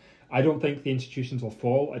government. I don't think the institutions will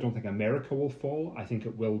fall. I don't think America will fall. I think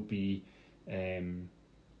it will be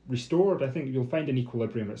restored. I think you'll find an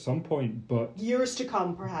equilibrium at some point, but years to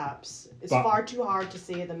come, perhaps. It's far too hard to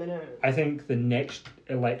say at the minute. I think the next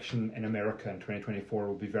election in America in 2024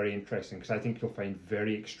 will be very interesting, because I think you'll find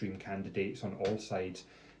very extreme candidates on all sides,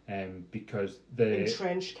 because the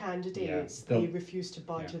entrenched candidates, they refuse to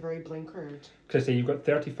budge. They're very blinkered. Because you've got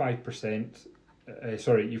 35%.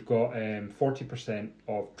 You've got 40%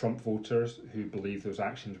 of Trump voters who believe those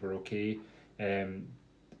actions were okay.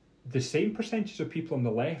 The same percentage of people on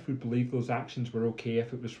the left would believe those actions were okay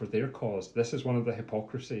if it was for their cause. This is one of the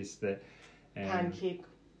hypocrisies that... pancake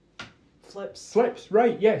flips. Flips,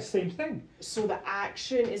 right, yes, same thing. So the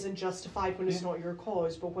action isn't justified when it's not your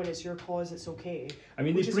cause, but when it's your cause, it's okay. I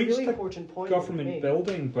mean, which they is breached a really important point government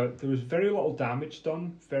building, but there was very little damage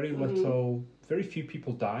done. Very few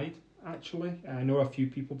people died, actually. I know a few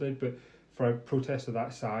people did, but for a protest of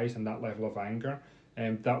that size and that level of anger...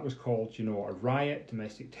 that was called, a riot,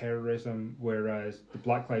 domestic terrorism, whereas the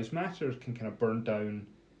Black Lives Matter can kind of burn down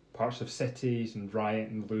parts of cities and riot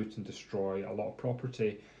and loot and destroy a lot of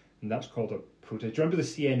property, and that's called a protest. Do you remember the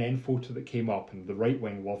CNN photo that came up, and the right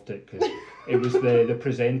wing loved it because it was the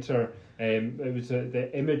presenter, it was the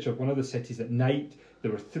image of one of the cities at night.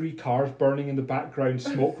 There were 3 cars burning in the background,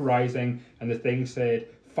 smoke rising, and the thing said,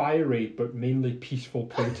 "Fiery but mainly peaceful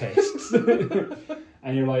protests."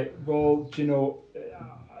 And you're like, well,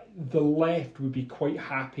 the left would be quite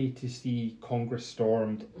happy to see Congress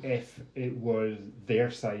stormed if it was their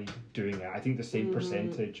side doing it. I think the same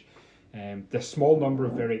percentage. The small number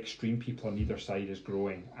of very extreme people on either side is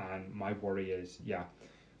growing, and my worry is,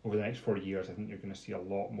 over the next 4 years, I think you're going to see a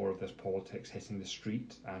lot more of this politics hitting the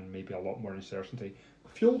street, and maybe a lot more uncertainty,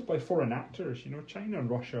 fueled by foreign actors. China and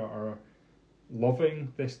Russia are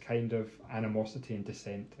loving this kind of animosity and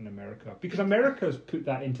dissent in America, because America's put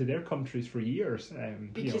that into their countries for years.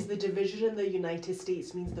 Because the division in the United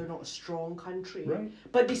States means they're not a strong country, right?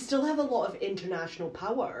 But they still have a lot of international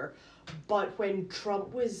power. But when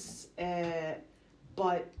Trump was,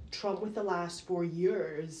 Trump with the last 4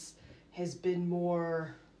 years has been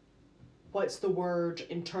more,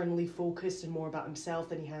 internally focused and more about himself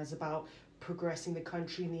than he has about progressing the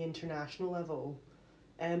country in the international level.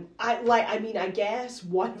 I guess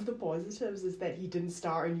one of the positives is that he didn't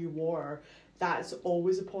start a new war. That's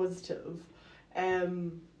always a positive.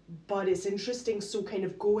 But it's interesting, so kind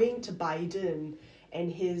of going to Biden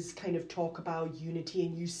and his kind of talk about unity,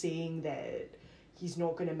 and you saying that he's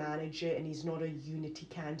not going to manage it and he's not a unity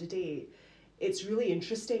candidate. It's really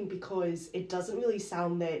interesting because it doesn't really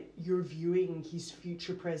sound that you're viewing his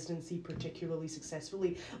future presidency particularly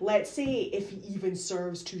successfully. Let's say if he even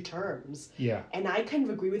serves 2 terms. Yeah. And I kind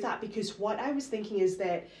of agree with that, because what I was thinking is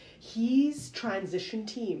that his transition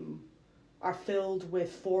team are filled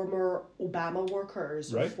with former Obama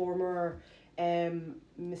workers, right, or former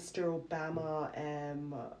Mr. Obama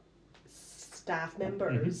staff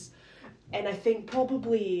members. Mm-hmm. And I think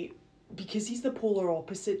probably... because he's the polar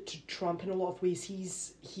opposite to Trump in a lot of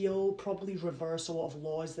ways, he'll probably reverse a lot of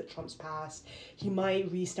laws that Trump's passed. He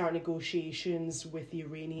might restart negotiations with the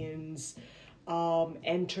Iranians,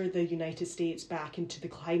 enter the United States back into the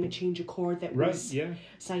climate change accord that was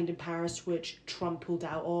signed in Paris, which Trump pulled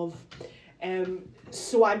out of.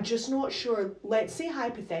 So I'm just not sure. Let's say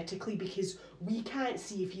hypothetically, because we can't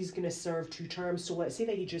see if he's going to serve 2 terms, so let's say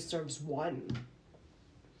that he just serves 1.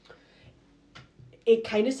 It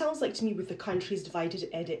kind of sounds like to me, with the country as divided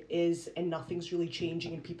as it is and nothing's really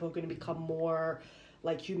changing and people are going to become more,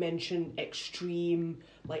 like you mentioned, extreme,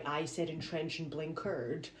 like I said, entrenched and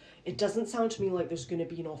blinkered, it doesn't sound to me like there's going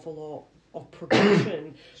to be an awful lot of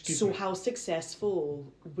progression. So how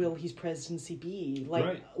successful will his presidency be?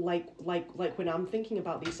 Like when I'm thinking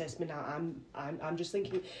about the assessment now, I'm just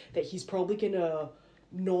thinking that he's probably going to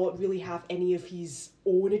not really have any of his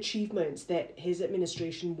own achievements, that his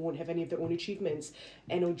administration won't have any of their own achievements,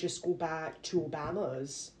 and it'll just go back to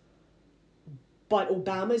Obama's. But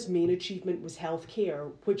Obama's main achievement was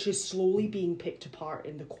healthcare, which is slowly being picked apart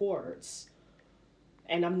in the courts.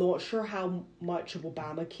 And I'm not sure how much of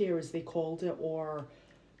Obamacare, as they called it, or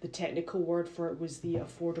the technical word for it was the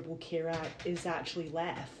Affordable Care Act, is actually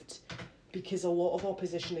left. Because a lot of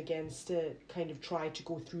opposition against it kind of tried to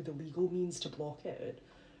go through the legal means to block it.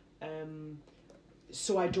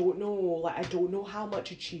 So I don't know how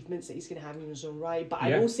much achievements that he's going to have in his own right. But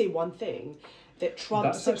I will say one thing, that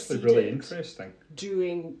Trump succeeded really interesting.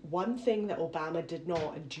 doing one thing that Obama did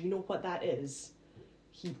not. And do you know what that is?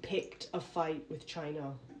 He picked a fight with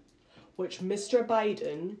China, which Mr.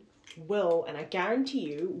 Biden will, and I guarantee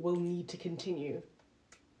you, will need to continue.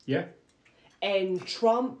 Yeah. And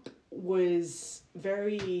Trump was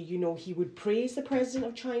very, he would praise the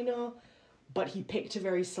president of China, but he picked a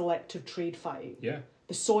very selective trade fight. Yeah.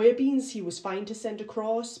 The soybeans he was fine to send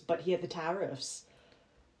across, but he had the tariffs.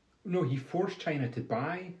 No, he forced China to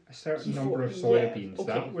buy a certain number of soybeans.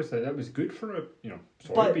 Yeah, okay. That was good for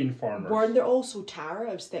soybean farmers. Weren't there also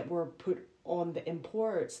tariffs that were put on the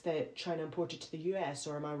imports that China imported to the US,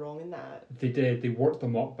 or am I wrong in that? They did. They worked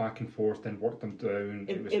them up back and forth, then worked them down.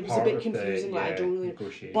 It was a bit confusing. I don't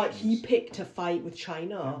really. But he picked a fight with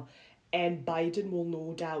China, and Biden will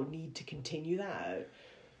no doubt need to continue that.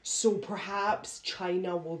 So perhaps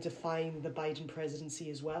China will define the Biden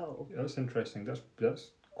presidency as well. That's interesting. That's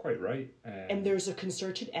quite right. And there's a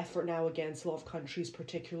concerted effort now against a lot of countries,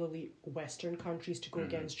 particularly Western countries, to go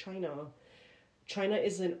against China. China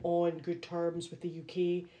isn't on good terms with the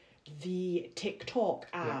UK. The TikTok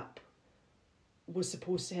app was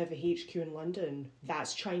supposed to have a HQ in London.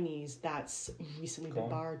 That's Chinese. That's recently been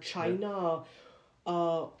barred. China,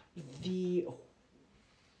 the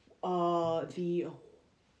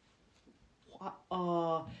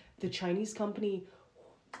Chinese company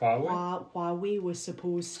Huawei was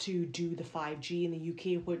supposed to do the 5G in the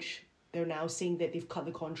UK, which they're now saying that they've cut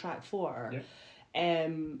the contract for. Yeah.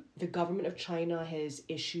 The government of China has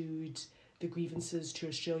issued the grievances to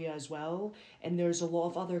Australia as well, and there's a lot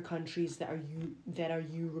of other countries that are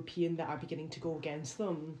European that are beginning to go against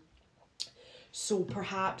them. So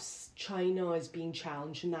perhaps China is being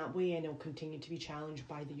challenged in that way, and it'll continue to be challenged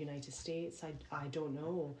by the United States. I don't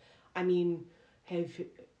know. I mean, have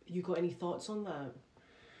you got any thoughts on that?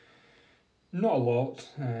 Not a lot.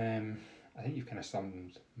 I think you've kind of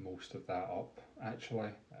summed most of that up, actually.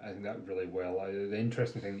 I think that really well. The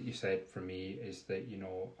interesting thing that you said for me is that,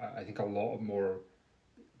 I think a lot more...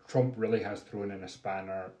 Trump really has thrown a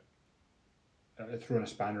spanner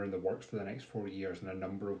in the works for the next 4 years in a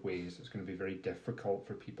number of ways. It's going to be very difficult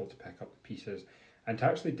for people to pick up the pieces and to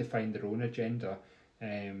actually define their own agenda.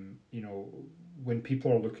 When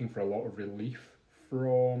people are looking for a lot of relief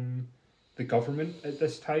from the government at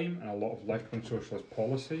this time and a lot of left-wing socialist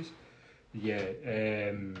policies,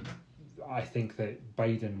 I think that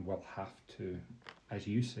Biden will have to, as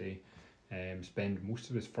you say, spend most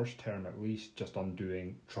of his first term at least just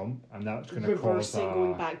undoing Trump, and that's going to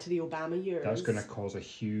going back to the Obama years. That's going to cause a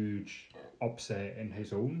huge upset in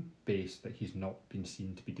his own base that he's not been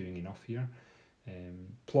seen to be doing enough here.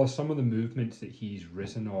 Plus some of the movements that he's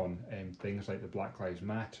risen on, things like the Black Lives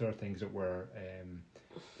Matter, things that were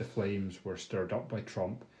the flames were stirred up by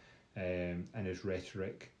Trump, and his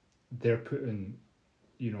rhetoric. They're putting,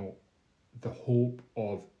 the hope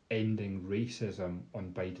of ending racism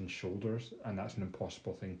on Biden's shoulders, and that's an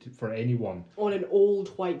impossible thing for anyone. On an old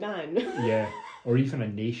white man. Yeah, or even a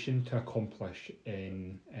nation to accomplish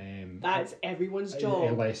in... that's everyone's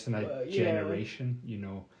job. Less than a generation,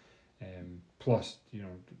 plus,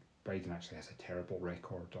 Biden actually has a terrible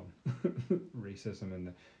record on racism,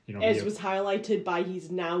 and as was highlighted by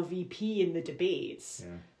his now VP in the debates.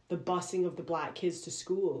 Yeah. The busing of the black kids to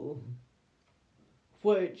school,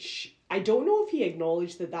 which I don't know if he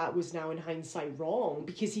acknowledged that was now in hindsight wrong,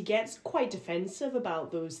 because he gets quite defensive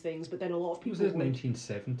about those things, but then a lot of people... It was his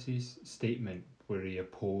 1970s statement where he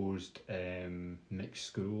opposed mixed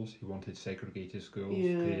schools. He wanted segregated schools. He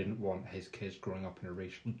didn't want his kids growing up in a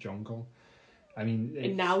racial jungle. I mean,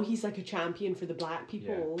 and now he's like a champion for the black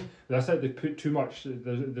people. Yeah. That's like they put too much.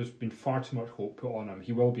 There's been far too much hope put on him.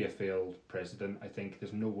 He will be a failed president. I think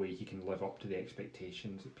there's no way he can live up to the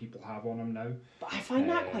expectations that people have on him now. But I find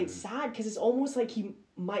that quite sad, because it's almost like he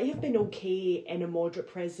might have been okay in a moderate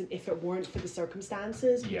president if it weren't for the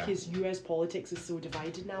circumstances, because US politics is so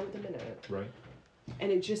divided now at the minute. Right. And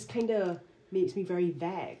it just kind of makes me very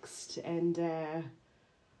vexed, and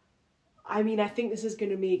I mean, I think this is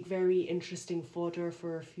going to make very interesting fodder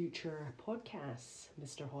for future podcasts,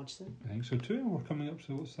 Mr. Hodgson. I think so too. We're coming up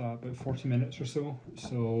to, what's that, about 40 minutes or so.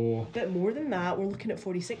 So A bit more than that. We're looking at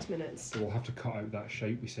 46 minutes. we'll have to cut out that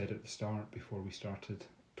shite we said at the start before we started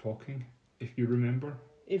talking, if you remember.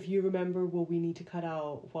 If you remember, will we need to cut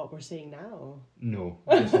out what we're saying now? No,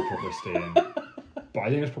 this will probably stay in. But I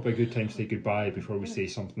think it's probably a good time to say goodbye before we say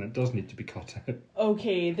something that does need to be cut out.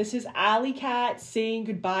 Okay, this is Alley Cat saying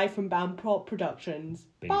goodbye from Bamprop Productions.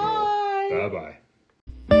 Bingo. Bye! Bye-bye.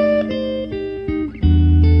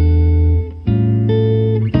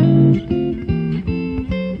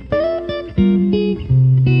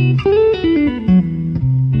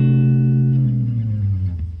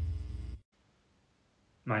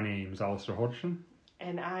 My name's Alistair Hodgson.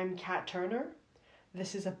 And I'm Kat Turner.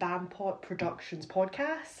 This is a Bampot Productions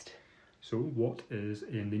podcast. So, what is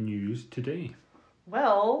in the news today?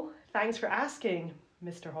 Well, thanks for asking,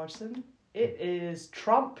 Mr. Hodgson. It is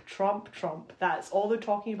Trump, Trump, Trump. That's all they're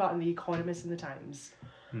talking about in The Economist and The Times.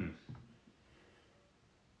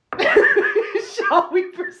 Shall we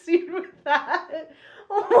proceed with that?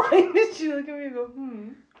 Oh, why did you look at me and go,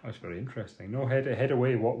 That's very interesting. No, head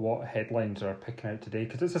away. What headlines are picking out today?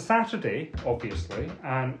 Because it's a Saturday, obviously,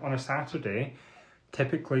 and on a Saturday,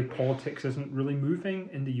 typically politics isn't really moving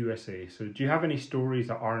in the USA. So do you have any stories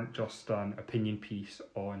that aren't just an opinion piece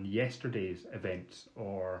on yesterday's events,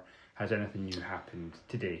 or has anything new happened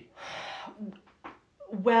today?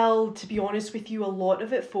 Well, to be honest with you, a lot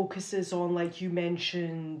of it focuses on, like you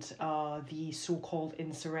mentioned, the so-called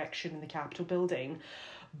insurrection in the Capitol building.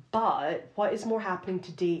 But what is more happening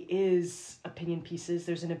today is opinion pieces.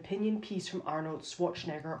 There's an opinion piece from Arnold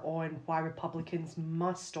Schwarzenegger on why Republicans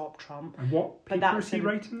must stop Trump. And what paper is he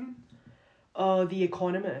writing? The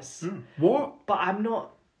Economist. What? But I'm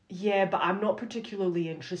not particularly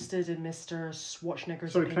interested in Mr.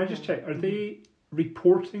 Schwarzenegger's Sorry, opinion. can I just check? Are they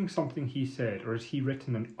reporting something he said, or has he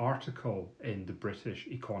written an article in the British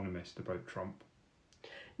Economist about Trump?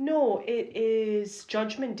 No, it is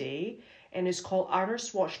Judgment Day, and it's called Arnold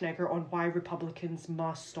Schwarzenegger on why Republicans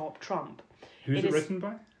must stop Trump. Who's it written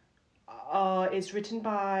by? It's written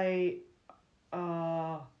by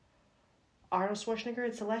Arnold Schwarzenegger.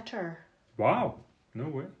 It's a letter. Wow, no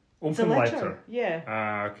way. It's a letter. Yeah.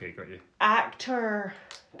 Ah, okay, got you. Actor,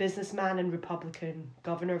 businessman and Republican,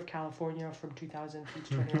 governor of California from 2003 to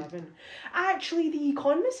 2011. Actually, The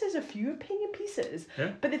Economist has a few opinion pieces.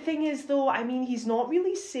 Yeah. But the thing is, though, I mean, he's not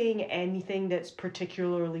really saying anything that's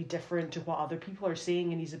particularly different to what other people are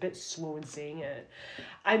saying, and he's a bit slow in saying it.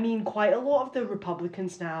 I mean, quite a lot of the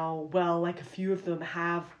Republicans now, well, like a few of them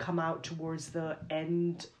have come out towards the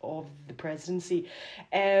end of the presidency.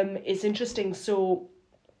 It's interesting. So,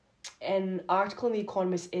 an article in The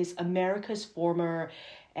Economist is America's former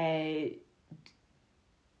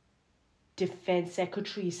defense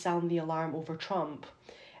secretary sound the alarm over Trump.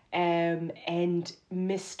 And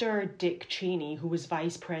Mr. Dick Cheney, who was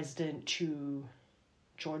vice president to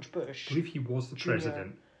George Bush. I believe he was the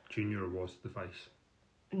president. Junior was the vice.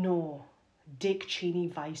 No, Dick Cheney,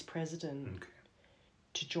 vice president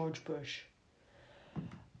to George Bush.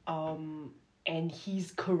 And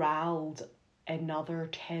he's corralled another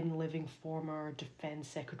 10 living former defense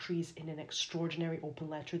secretaries in an extraordinary open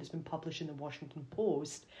letter that's been published in the Washington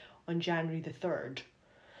Post on January the 3rd.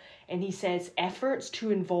 And he says, efforts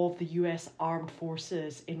to involve the US armed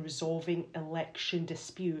forces in resolving election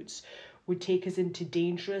disputes would take us into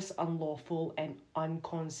dangerous, unlawful, and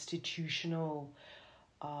unconstitutional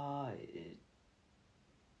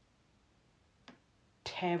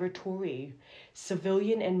territory.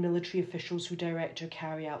 Civilian and military officials who direct or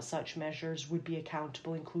carry out such measures would be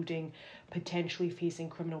accountable, including potentially facing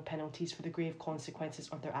criminal penalties for the grave consequences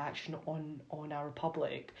of their action on our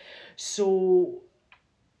republic. So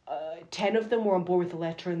 10 of them were on board with the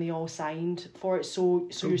letter and they all signed for it. So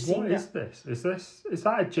you're seeing what is this? Is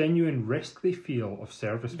that a genuine risk they feel of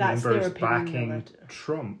service members backing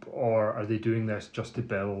Trump, or are they doing this just to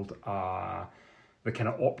build the kind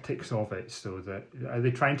of optics of it? So that are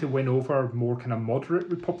they trying to win over more kind of moderate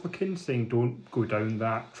Republicans, saying don't go down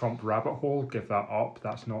that Trump rabbit hole, give that up,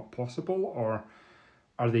 that's not possible? Or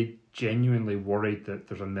are they genuinely worried that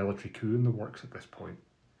there's a military coup in the works at this point?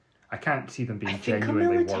 I can't see them being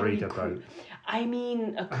genuinely worried about. I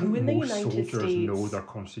mean, a coup in the United States. Soldiers know their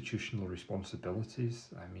constitutional responsibilities.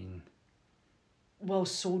 I mean, well,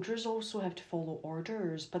 soldiers also have to follow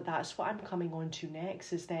orders, but that's what I'm coming on to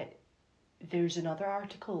next. Is that there's another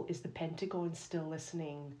article? Is the Pentagon still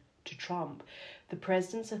listening to Trump, the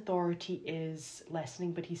president's authority is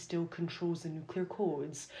lessening, but he still controls the nuclear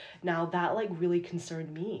codes. Now, that really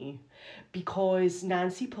concerned me, because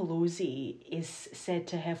Nancy Pelosi is said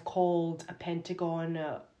to have called a Pentagon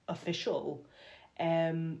official,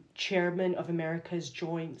 chairman of America's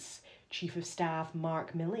Joint's Chief of Staff,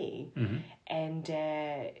 Mark Milley, and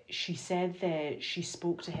she said that she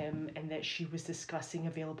spoke to him and that she was discussing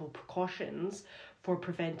available precautions for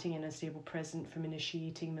preventing an unstable president from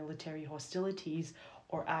initiating military hostilities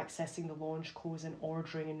or accessing the launch codes and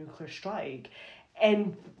ordering a nuclear strike.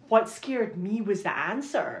 And what scared me was the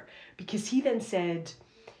answer, because he then said,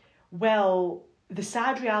 well, the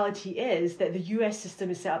sad reality is that the US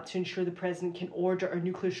system is set up to ensure the president can order a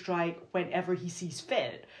nuclear strike whenever he sees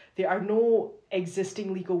fit. There are no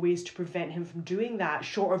existing legal ways to prevent him from doing that,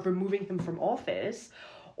 short of removing him from office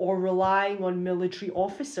or relying on military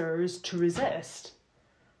officers to resist.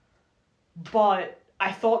 But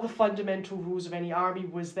I thought the fundamental rules of any army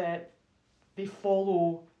was that they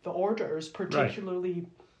follow the orders, particularly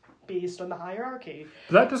based on the hierarchy.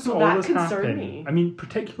 But that doesn't always happen. Me. I mean,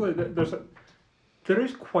 particularly there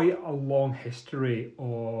is quite a long history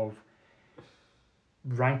of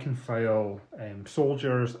rank and file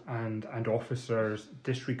soldiers and officers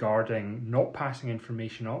disregarding, not passing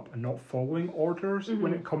information up and not following orders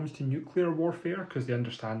when it comes to nuclear warfare, because they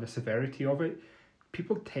understand the severity of it.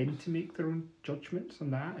 People tend to make their own judgments on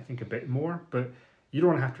that, I think, a bit more, but you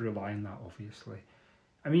don't have to rely on that, obviously.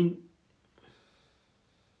 I mean,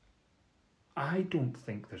 I don't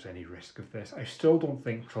think there's any risk of this. I still don't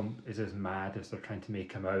think Trump is as mad as they're trying to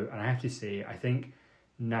make him out. And I have to say, I think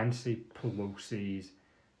Nancy Pelosi's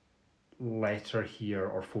letter here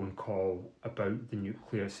or phone call about the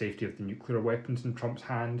nuclear safety of the nuclear weapons in Trump's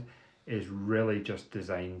hand is really just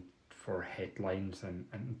designed for headlines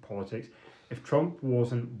and politics. If Trump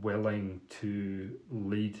wasn't willing to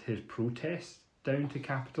lead his protests down to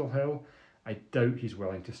Capitol Hill, I doubt he's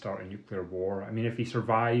willing to start a nuclear war. I mean, if he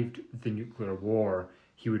survived the nuclear war,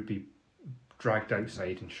 he would be dragged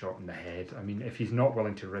outside and shot in the head. I mean, if he's not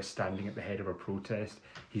willing to risk standing at the head of a protest,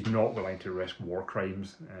 he's not willing to risk war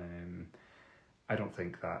crimes. I don't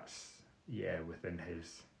think that's, within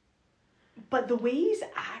his... But the way he's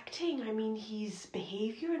acting, I mean, his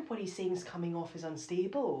behaviour and what he's saying is coming off as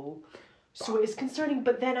unstable. So it's concerning,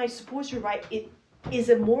 but then I suppose you're right. Is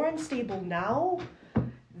it more unstable now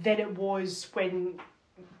than it was when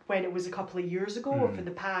it was a couple of years ago or for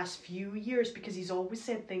the past few years? Because he's always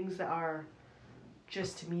said things that are,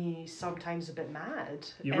 just to me, sometimes a bit mad.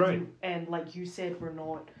 You're right. And like you said, were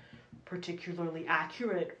not particularly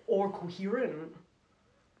accurate or coherent.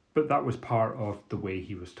 But that was part of the way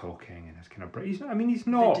he was talking and his kind of... he's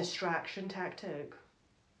not... The distraction tactic.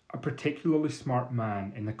 A particularly smart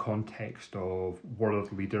man in the context of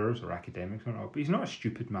world leaders or academics or not, but he's not a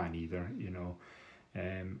stupid man either, you know.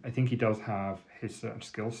 I think he does have his certain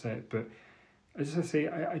skill set, but as I say,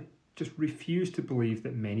 I just refuse to believe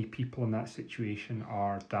that many people in that situation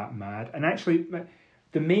are that mad. And actually,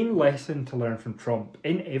 the main lesson to learn from Trump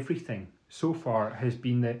in everything so far has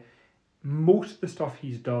been that most of the stuff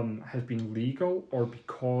he's done has been legal or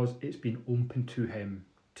because it's been open to him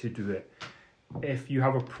to do it. If you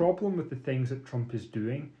have a problem with the things that Trump is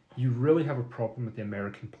doing, you really have a problem with the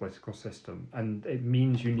American political system. And it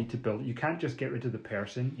means you need to build... You can't just get rid of the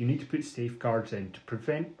person. You need to put safeguards in to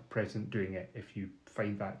prevent a president doing it if you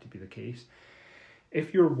find that to be the case.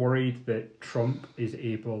 If you're worried that Trump is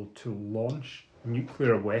able to launch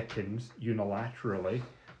nuclear weapons unilaterally,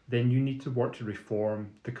 then you need to work to reform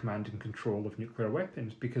the command and control of nuclear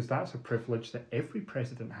weapons, because that's a privilege that every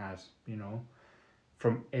president has, you know.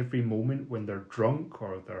 From every moment when they're drunk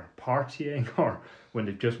or they're partying or when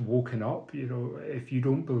they've just woken up, you know, if you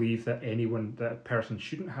don't believe that a person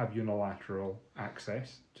shouldn't have unilateral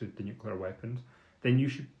access to the nuclear weapons, then you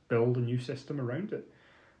should build a new system around it.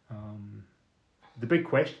 The big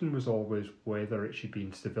question was always whether it should be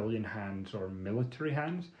in civilian hands or military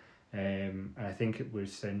hands. And I think it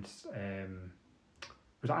was since,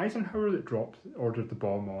 was it Eisenhower that ordered the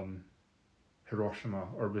bomb on Hiroshima,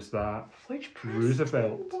 or was that Which president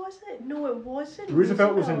Roosevelt? Was it? No, it wasn't.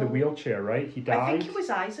 Roosevelt was in the wheelchair, right? He died. I think it was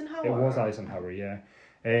Eisenhower. It was Eisenhower, yeah.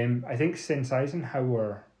 I think since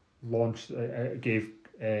Eisenhower gave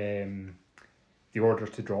the order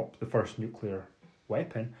to drop the first nuclear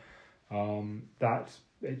weapon,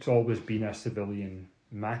 it's always been a civilian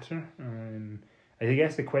matter. I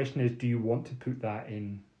guess the question is, do you want to put that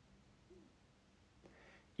in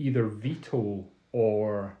either veto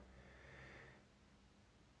or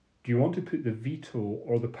do you want to put the veto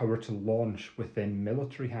or the power to launch within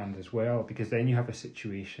military hand as well? Because then you have a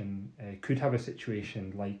situation, could have a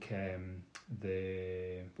situation like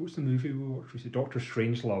what's the movie we watched recently? Doctor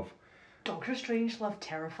Strangelove. Doctor Strangelove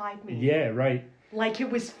terrified me. Yeah, right. Like,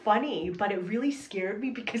 it was funny, but it really scared me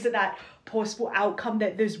because of that possible outcome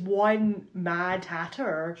that this one mad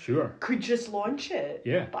hatter could just launch it.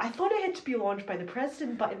 Yeah. But I thought it had to be launched by the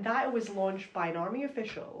president, but in that it was launched by an army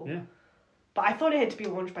official. Yeah. But I thought it had to be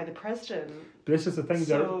launched by the president. But this is the thing,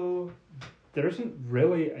 there isn't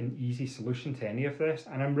really an easy solution to any of this,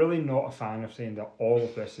 and I'm really not a fan of saying that all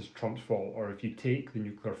of this is Trump's fault, or if you take the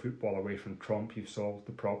nuclear football away from Trump, you've solved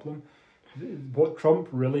the problem. What Trump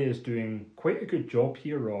really is doing quite a good job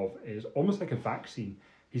here of is almost like a vaccine.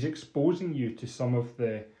 He's exposing you to some of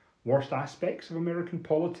the worst aspects of American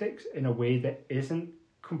politics in a way that isn't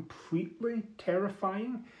completely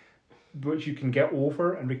terrifying, which you can get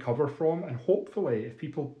over and recover from. And hopefully, if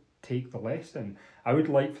people take the lesson, I would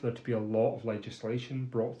like for there to be a lot of legislation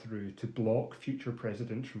brought through to block future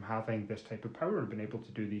presidents from having this type of power and being able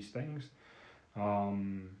to do these things.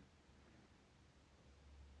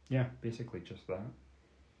 Yeah, basically just that.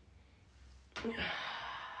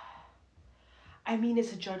 I mean,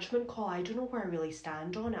 it's a judgment call. I don't know where I really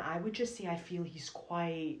stand on it. I would just say I feel he's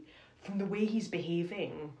quite, from the way he's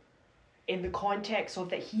behaving, in the context of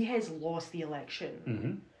that he has lost the election.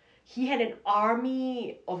 Mm-hmm. He had an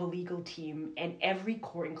army of a legal team, and every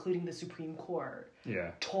court, including the Supreme Court,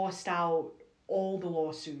 tossed out all the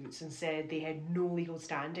lawsuits and said they had no legal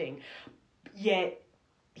standing. Yet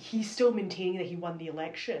he's still maintaining that he won the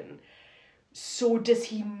election. So does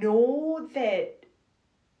he know that?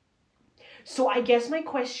 So I guess my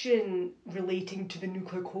question relating to the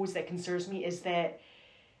nuclear codes that concerns me is that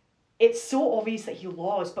it's so obvious that he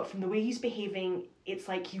lost, but from the way he's behaving, it's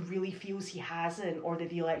like he really feels he hasn't, or that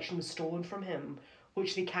the election was stolen from him,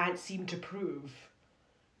 which they can't seem to prove.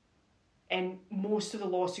 And most of the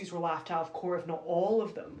lawsuits were laughed out of court, if not all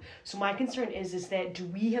of them. So my concern is that do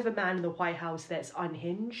we have a man in the White House that's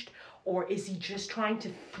unhinged, or is he just trying to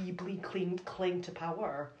feebly cling to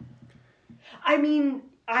power? I mean,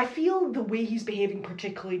 I feel the way he's behaving,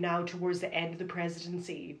 particularly now towards the end of the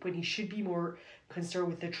presidency, when he should be more concerned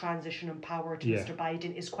with the transition of power to Mr.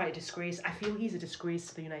 Biden, is quite a disgrace. I feel he's a disgrace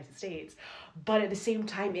to the United States. But at the same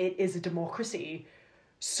time, it is a democracy.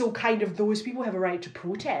 So kind of those people have a right to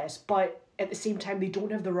protest, but at the same time, they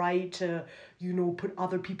don't have the right to, put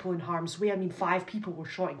other people in harm's way. I mean, 5 people were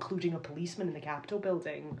shot, including a policeman in the Capitol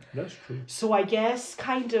building. That's true. So I guess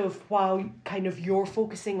while you're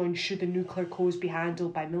focusing on should the nuclear codes be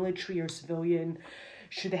handled by military or civilian,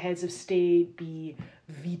 should the heads of state be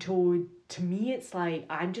vetoed, to me it's like,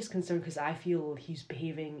 I'm just concerned because I feel he's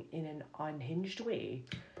behaving in an unhinged way.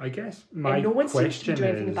 I guess my and no one question seems to do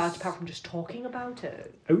anything is, about it apart from just talking about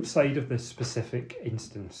it. Outside of this specific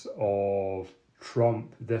instance of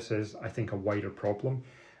Trump, this is, I think, a wider problem.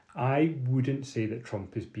 I wouldn't say that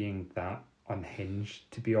Trump is being that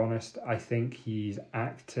unhinged, to be honest. I think he's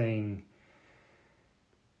acting,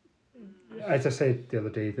 as I said the other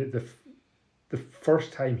day, that the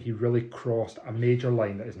first time he really crossed a major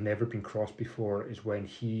line that has never been crossed before is when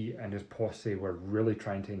he and his posse were really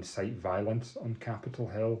trying to incite violence on Capitol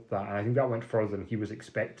Hill. And I think that went further than he was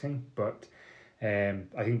expecting, but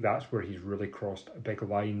I think that's where he's really crossed a big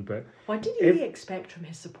line. But what did he expect from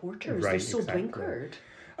his supporters? Right, They're so exactly. blinkered.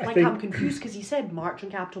 I'm confused because he said march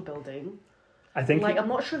on Capitol building. I think I'm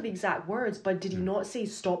not sure of the exact words, but did he not say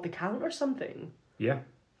stop the count or something? Yeah.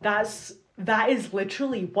 That is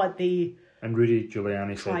literally what they... And Rudy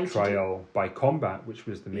Giuliani said trial by combat, which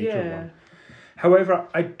was the major one. However,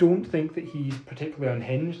 I don't think that he's particularly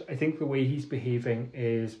unhinged. I think the way he's behaving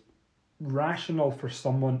is rational for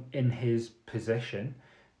someone in his position.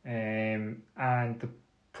 And the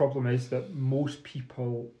problem is that most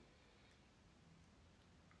people,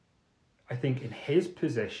 I think, in his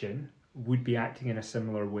position would be acting in a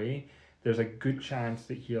similar way. There's a good chance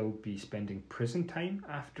that he'll be spending prison time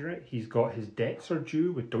after it. He's got his debts are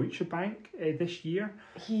due with Deutsche Bank this year.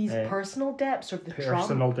 He's personal debts or the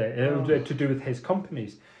personal debt to do with his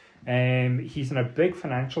companies. He's in a big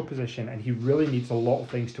financial position and he really needs a lot of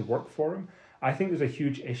things to work for him. I think there's a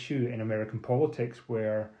huge issue in American politics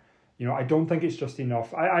where, I don't think it's just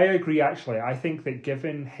enough. I agree, actually. I think that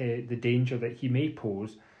given the danger that he may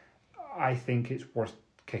pose, I think it's worth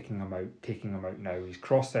taking him out now. He's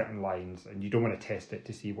crossed certain lines and you don't want to test it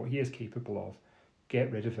to see what he is capable of. Get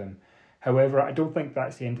rid of him. However, I don't think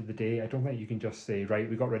that's the end of the day. I don't think you can just say, right,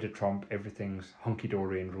 we got rid of Trump, everything's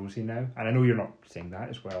hunky-dory and rosy now. And I know you're not saying that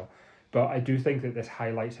as well. But I do think that this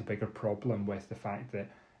highlights a bigger problem with the fact that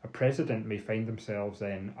a president may find themselves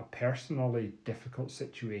in a personally difficult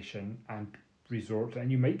situation and resort,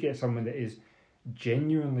 and you might get someone that is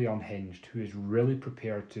genuinely unhinged, who is really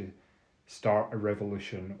prepared to start a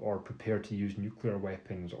revolution or prepared to use nuclear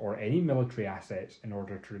weapons or any military assets in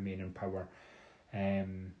order to remain in power. I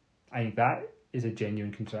think that is a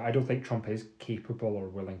genuine concern. I don't think Trump is capable or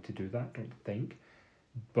willing to do that, don't think.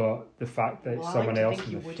 But the fact that someone else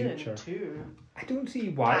in the future... Too. I don't see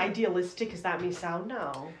why. Idealistic as that may sound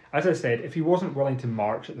now. As I said, if he wasn't willing to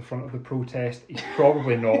march at the front of the protest, he's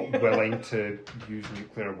probably not willing to use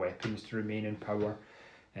nuclear weapons to remain in power.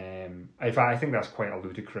 In fact, I think that's quite a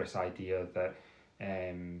ludicrous idea that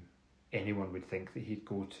anyone would think that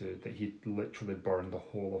he'd literally burn the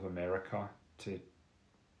whole of America to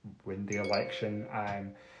win the election.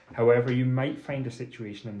 However, you might find a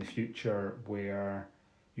situation in the future where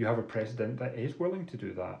you have a president that is willing to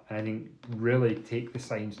do that. And I think really take the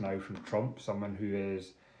signs now from Trump, someone who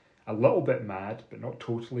is a little bit mad but not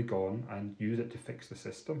totally gone, and use it to fix the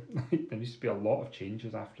system. There needs to be a lot of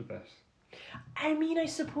changes after this. I mean, I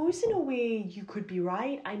suppose in a way you could be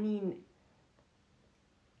right. I mean,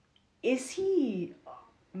 is he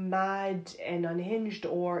mad and unhinged,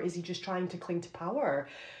 or is he just trying to cling to power?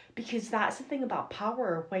 Because that's the thing about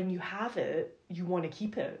power. When you have it, you want to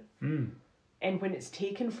keep it. And when it's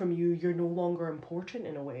taken from you, you're no longer important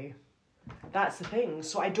in a way. That's the thing.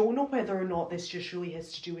 So I don't know whether or not this just really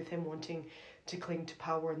has to do with him wanting to cling to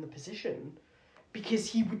power in the position. Because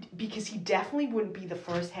he definitely wouldn't be the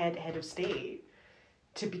first head of state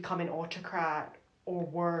to become an autocrat, or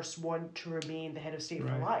worse, want to remain the head of state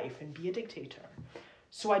for life and be a dictator.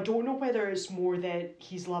 So I don't know whether it's more that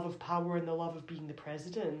his love of power and the love of being the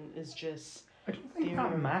president is just... I don't think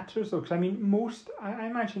that matters though, because I mean, I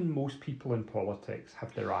imagine most people in politics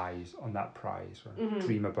have their eyes on that prize, or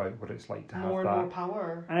dream about what it's like to have that. More and more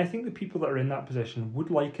power. And I think the people that are in that position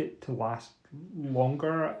would like it to last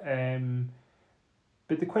longer.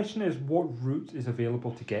 But the question is, what route is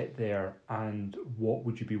available to get there, and what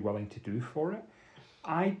would you be willing to do for it?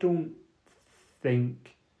 I don't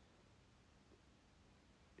think...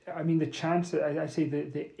 I mean, the chance, I say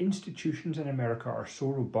the institutions in America are so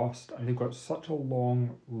robust, and they've got such a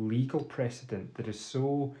long legal precedent that is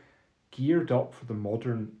so geared up for the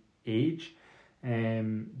modern age,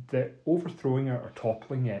 that overthrowing it or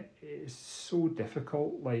toppling it is so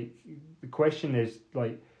difficult. Like, the question is,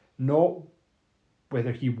 like, not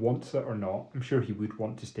whether he wants it or not. I'm sure he would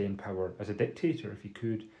want to stay in power as a dictator if he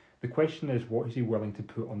could. The question is, what is he willing to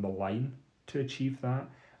put on the line to achieve that?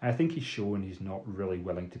 And I think he's shown he's not really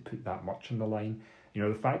willing to put that much on the line. You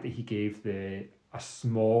know, the fact that he gave a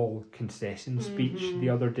small concession speech the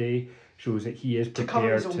other day shows that he is prepared to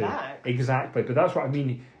cover his own back. Exactly, but that's what I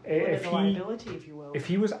mean. Liability, if you will. If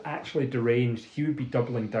he was actually deranged, he would be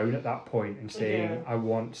doubling down at that point and saying, I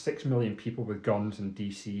want 6 million people with guns in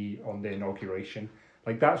DC on the inauguration.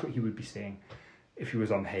 Like, that's what he would be saying if he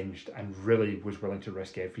was unhinged and really was willing to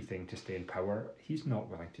risk everything to stay in power. He's not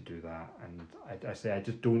willing to do that, and I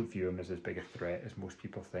just don't view him as big a threat as most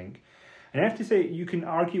people think. And I have to say, you can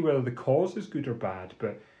argue whether the cause is good or bad,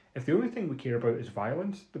 but if the only thing we care about is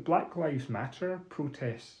violence, the Black Lives Matter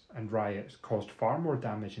protests and riots caused far more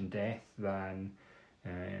damage and death than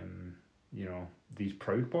these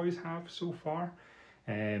Proud Boys have so far.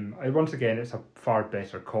 Once again, it's a far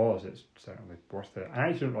better cause. It's certainly worth it. I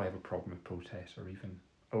actually don't really have a problem with protests or even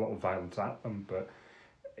a little violence at them, but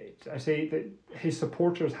I say that his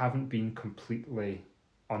supporters haven't been completely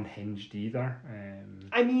unhinged either.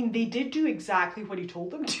 I mean, they did do exactly what he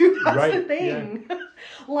told them to. That's the thing. Yeah.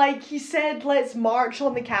 Like, he said, let's march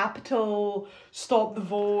on the Capitol, stop the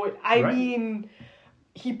vote. I mean,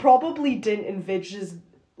 he probably didn't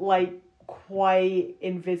quite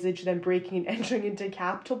envisage them breaking and entering into a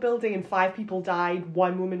Capitol building, and 5 people died,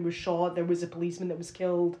 1 woman was shot, there was a policeman that was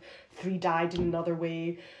killed, 3 died in another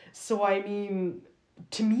way. So, I mean,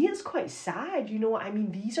 to me it's quite sad, you know. I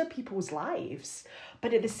mean, these are people's lives,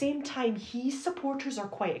 but at the same time, his supporters are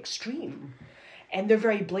quite extreme, and they're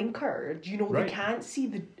very blinkered, you know. They can't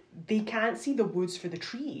see the woods for the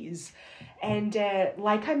trees. And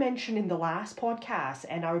like I mentioned in the last podcast,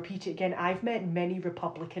 and I repeat it again, I've met many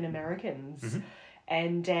Republican Americans,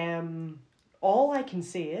 and all I can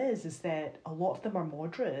say is that a lot of them are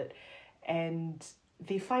moderate, and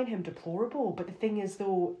they find him deplorable. But the thing is,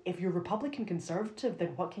 though, if you're Republican conservative,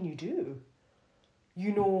 then what can you do?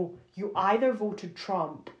 You know, you either voted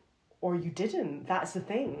Trump or you didn't. That's the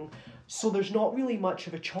thing. So there's not really much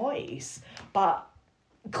of a choice. But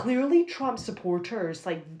clearly Trump supporters,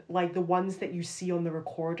 like the ones that you see on the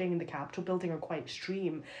recording in the Capitol building, are quite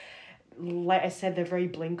extreme. Like I said, they're very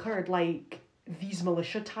blinkered. Like, these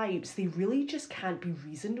militia types, they really just can't be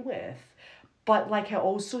reasoned with. But like I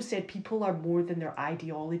also said, people are more than their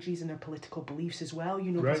ideologies and their political beliefs as well,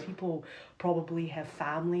 you know, because Right. people probably have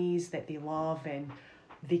families that they love and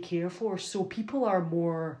they care for. So people are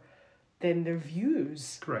more than their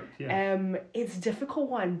views. Correct, yeah. It's a difficult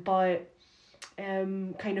one, but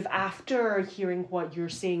kind of after hearing what you're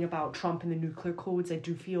saying about Trump and the nuclear codes, I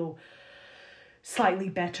do feel slightly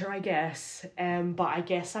better, I guess. But I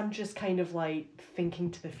guess I'm just kind of like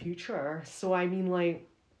thinking to the future. So I mean, like,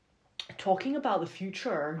 talking about the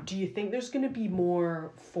future, do you think there's going to be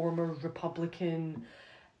more former Republican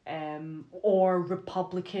or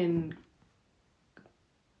Republican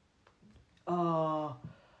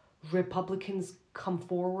Republicans come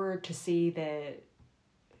forward to say that,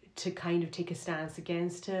 to kind of take a stance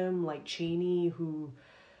against him, like Cheney, who,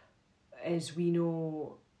 as we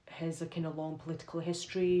know, has a kind of long political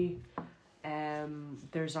history.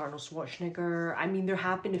 There's Arnold Schwarzenegger. I mean, there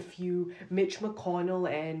have been a few. Mitch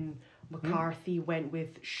McConnell and McCarthy went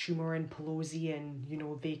with Schumer and Pelosi, and, you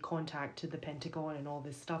know, they contacted the Pentagon and all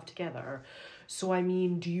this stuff together. So, I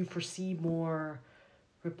mean, do you foresee more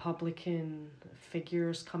Republican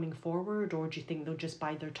figures coming forward, or do you think they'll just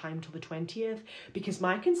bide their time till the 20th? Because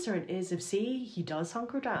my concern is, if, say, he does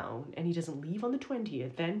hunker down and he doesn't leave on the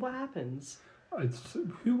 20th, then what happens?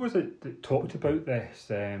 Who was it that talked about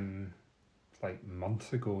this like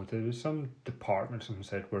months ago? There was some department, someone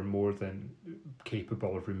said, we're more than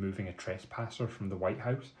capable of removing a trespasser from the White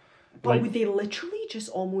House. But Like, would they literally just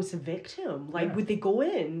almost evict him? Like, Yeah. would they go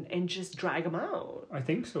in and just drag him out? I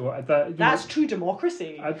think so. That's true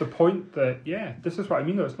democracy. At the point that, yeah, this is what I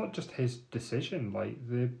mean, though. It's not just his decision. Like,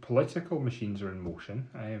 the political machines are in motion.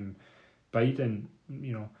 Biden,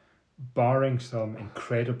 you know, barring some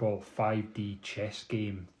incredible 5D chess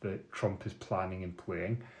game that Trump is planning and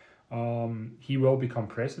playing, he will become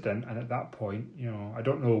president. And at that point, you know, I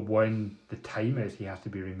don't know when the time is he has to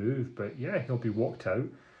be removed, but yeah, he'll be walked out.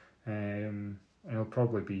 And he'll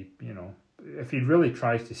probably be, you know, if he really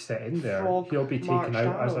tries to sit in there, he'll be taken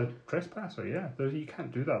out as a trespasser. Yeah, you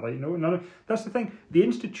can't do that. Like, that's the thing. The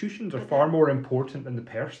institutions are far more important than the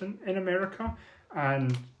person in America,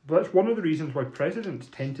 and that's one of the reasons why presidents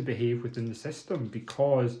tend to behave within the system,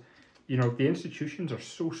 because, you know, the institutions are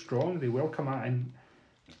so strong. They will come out, and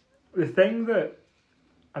the thing that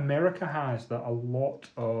America has that a lot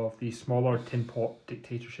of these smaller tin pot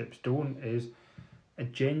dictatorships don't is a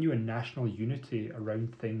genuine national unity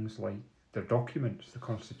around things like their documents, the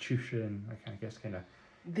Constitution, like, I guess, kind of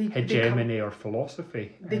hegemony or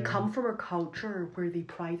philosophy. They come from a culture where they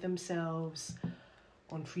pride themselves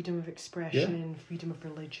on freedom of expression, freedom of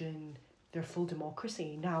religion, their full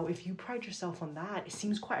democracy. Now, if you pride yourself on that, it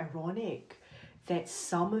seems quite ironic that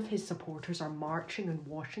some of his supporters are marching in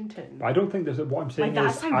Washington. I don't think there's what I'm saying like,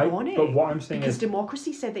 is that's ironic. But what I'm saying because is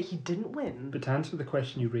democracy said that he didn't win. But to answer the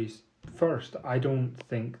question you raised first, I don't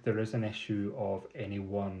think there is an issue of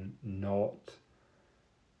anyone not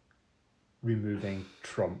removing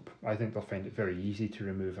Trump. I think they'll find it very easy to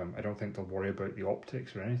remove him. I don't think they'll worry about the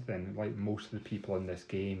optics or anything. Like, most of the people in this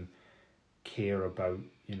game care about,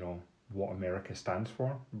 you know, what America stands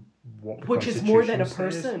for, which is more than a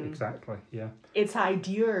person. Exactly, yeah. It's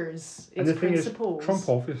ideas, it's and the principles. Thing is,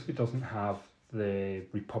 Trump obviously doesn't have the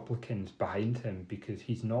Republicans behind him because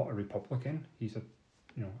he's not a Republican. He's a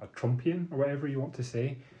Trumpian or whatever you want to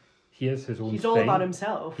say. He has his own. He's all about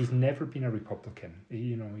himself. He's never been a Republican.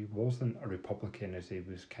 He wasn't a Republican as he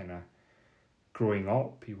was kind of growing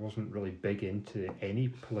up. He wasn't really big into any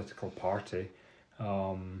political party.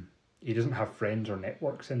 He doesn't have friends or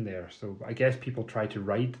networks in there, so I guess people try to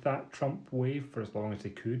ride that Trump wave for as long as they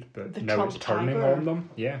could, but now it's turning on them.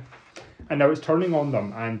 Yeah, and now it's turning on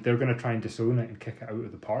them, and they're going to try and disown it and kick it out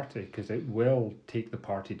of the party because it will take the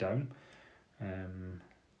party down.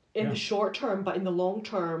 In the short term, but in the long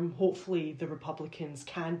term, hopefully the Republicans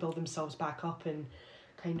can build themselves back up and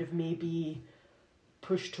kind of maybe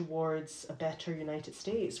push towards a better United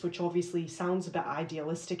States, which obviously sounds a bit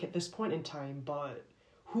idealistic at this point in time, but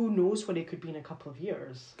who knows what it could be in a couple of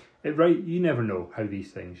years. You never know how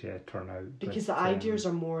these things turn out. Because the ideas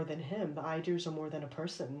are more than him. The ideas are more than a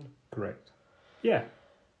person. Correct. Yeah.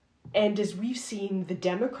 And as we've seen, the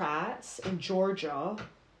Democrats in Georgia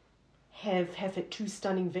have had 2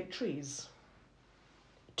 stunning victories.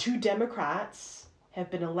 2 Democrats have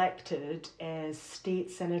been elected as state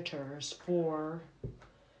senators for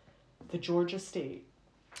the Georgia state.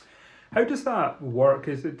 How does that work?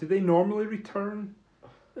 Do they normally return?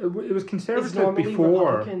 It was conservative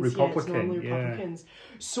before Republican. Republicans.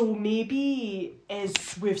 So maybe, as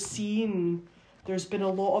we've seen there's been a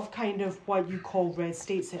lot of kind of what you call red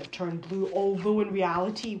states that have turned blue, although in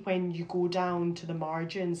reality, when you go down to the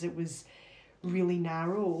margins, it was really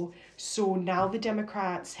narrow. So now the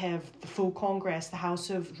Democrats have the full Congress, the House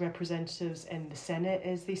of Representatives and the Senate,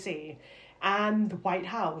 as they say, and the White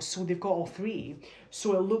House. So they've got all three.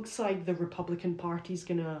 So it looks like the Republican Party's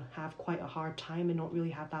going to have quite a hard time and not really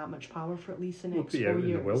have that much power for at least the next 4 years.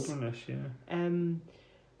 In the wilderness, yeah.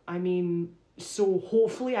 I mean, so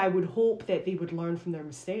hopefully I would hope that they would learn from their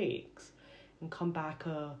mistakes and come back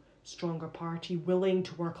a stronger party willing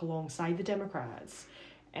to work alongside the Democrats.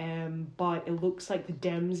 But it looks like the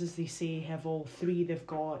Dems, as they say, have all three. They've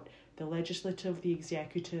got the legislative, the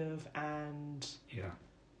executive, and... Yeah.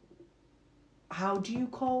 How do you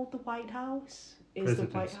call the White House? Is the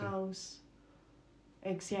White House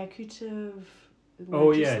executive...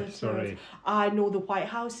 Oh, yeah, sorry. No, the White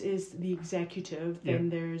House is the executive, then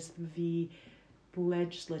there's the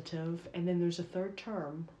legislative, and then there's a third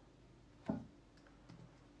term.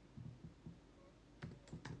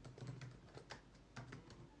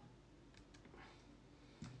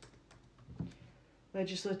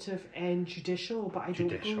 Legislative and judicial, but I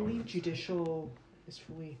don't believe judicial is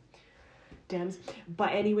fully Dems.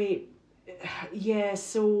 But anyway, yeah,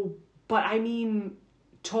 so, but I mean,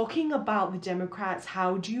 talking about the Democrats,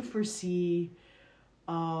 how do you foresee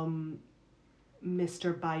Mr.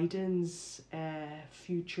 Biden's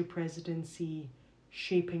future presidency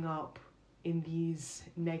shaping up in these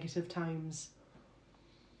negative times?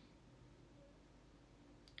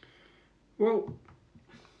 Well,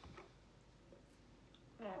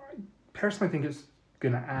 I personally think it's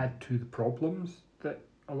going to add to the problems that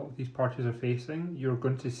a lot of these parties are facing. You're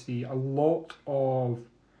going to see a lot of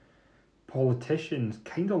politicians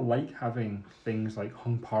kind of like having things like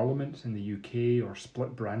hung parliaments in the UK or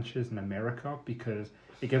split branches in America, because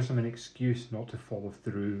it gives them an excuse not to follow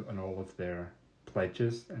through on all of their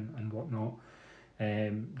pledges and whatnot.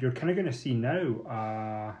 You're kind of going to see now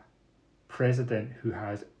a president who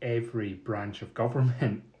has every branch of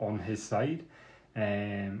government on his side.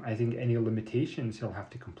 I think any limitations he'll have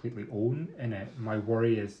to completely own in it. My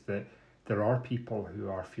worry is that there are people who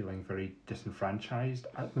are feeling very disenfranchised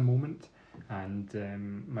at the moment, and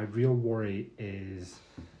my real worry is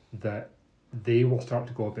that they will start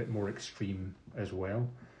to go a bit more extreme as well.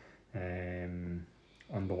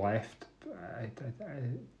 On the left, I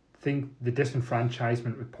think the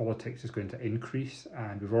disenfranchisement with politics is going to increase,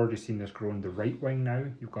 and we've already seen this grow in the right wing now.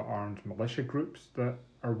 You've got armed militia groups that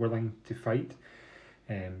are willing to fight.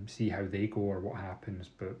 See how they go or what happens,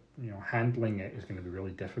 but handling it is going to be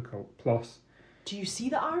really difficult. Plus, do you see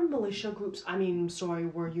the armed militia groups? I mean, sorry,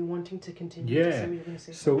 were you wanting to continue? Yeah. To say what you were going to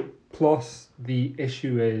say? So plus the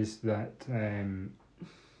issue is that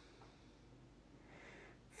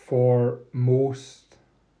for most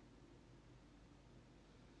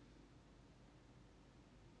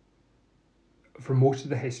of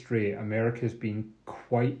the history, America has been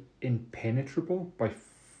quite impenetrable by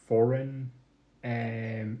foreign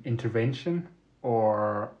intervention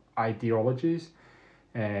or ideologies.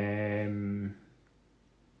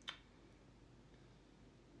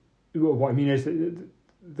 What I mean is that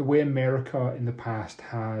the way America in the past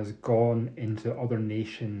has gone into other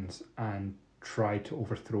nations and tried to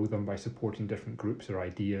overthrow them by supporting different groups or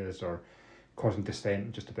ideas or causing dissent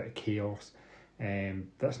and just a bit of chaos,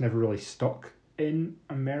 that's never really stuck in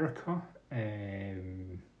America.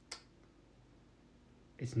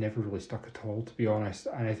 It's never really stuck at all, to be honest.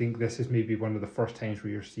 And I think this is maybe one of the first times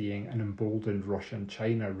where you're seeing an emboldened Russia and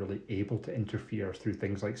China really able to interfere through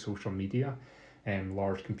things like social media,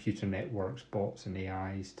 large computer networks, bots and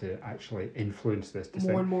AIs to actually influence this.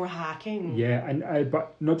 More and more hacking. Yeah, and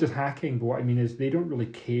but not just hacking, but what I mean is they don't really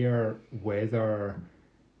care whether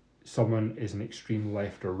someone is an extreme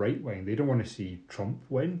left or right wing. They don't want to see Trump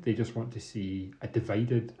win. They just want to see a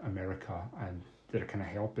divided America, and they're kind of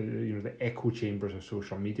helping. The echo chambers of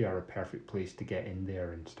social media are a perfect place to get in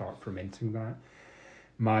there and start fermenting that.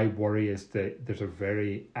 My worry is that there's a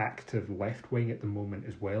very active left wing at the moment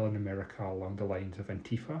as well in America along the lines of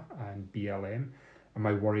Antifa and BLM. And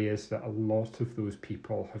my worry is that a lot of those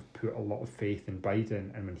people have put a lot of faith in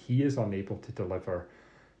Biden, and when he is unable to deliver,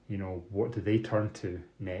 what do they turn to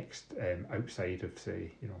next outside of,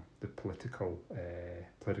 say, the political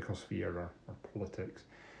sphere or politics?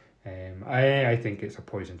 I think it's a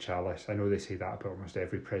poison chalice. I know they say that about almost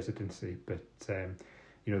every presidency, but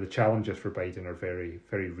the challenges for Biden are very,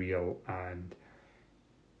 very real, and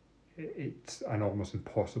it's an almost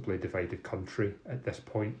impossibly divided country at this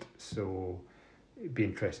point. So it'd be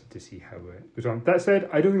interesting to see how it goes on. That said,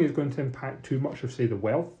 I don't think it's going to impact too much of, say, the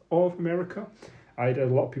wealth of America. I had a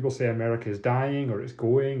lot of people say America is dying or it's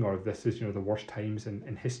going or this is, the worst times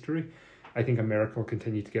in history. I think America will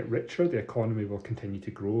continue to get richer, the economy will continue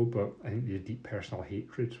to grow, but I think the deep personal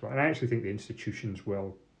hatred, and I actually think the institutions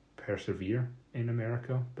will persevere in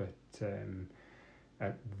America, but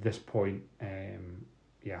at this point, I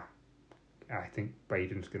think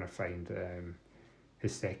Biden's going to find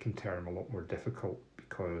his second term a lot more difficult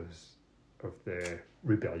because of the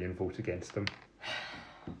rebellion vote against him.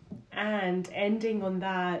 And ending on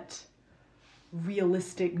that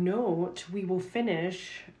realistic note, we will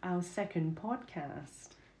finish our second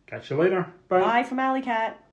podcast. Catch you later. Bye. Bye from Alley Cat.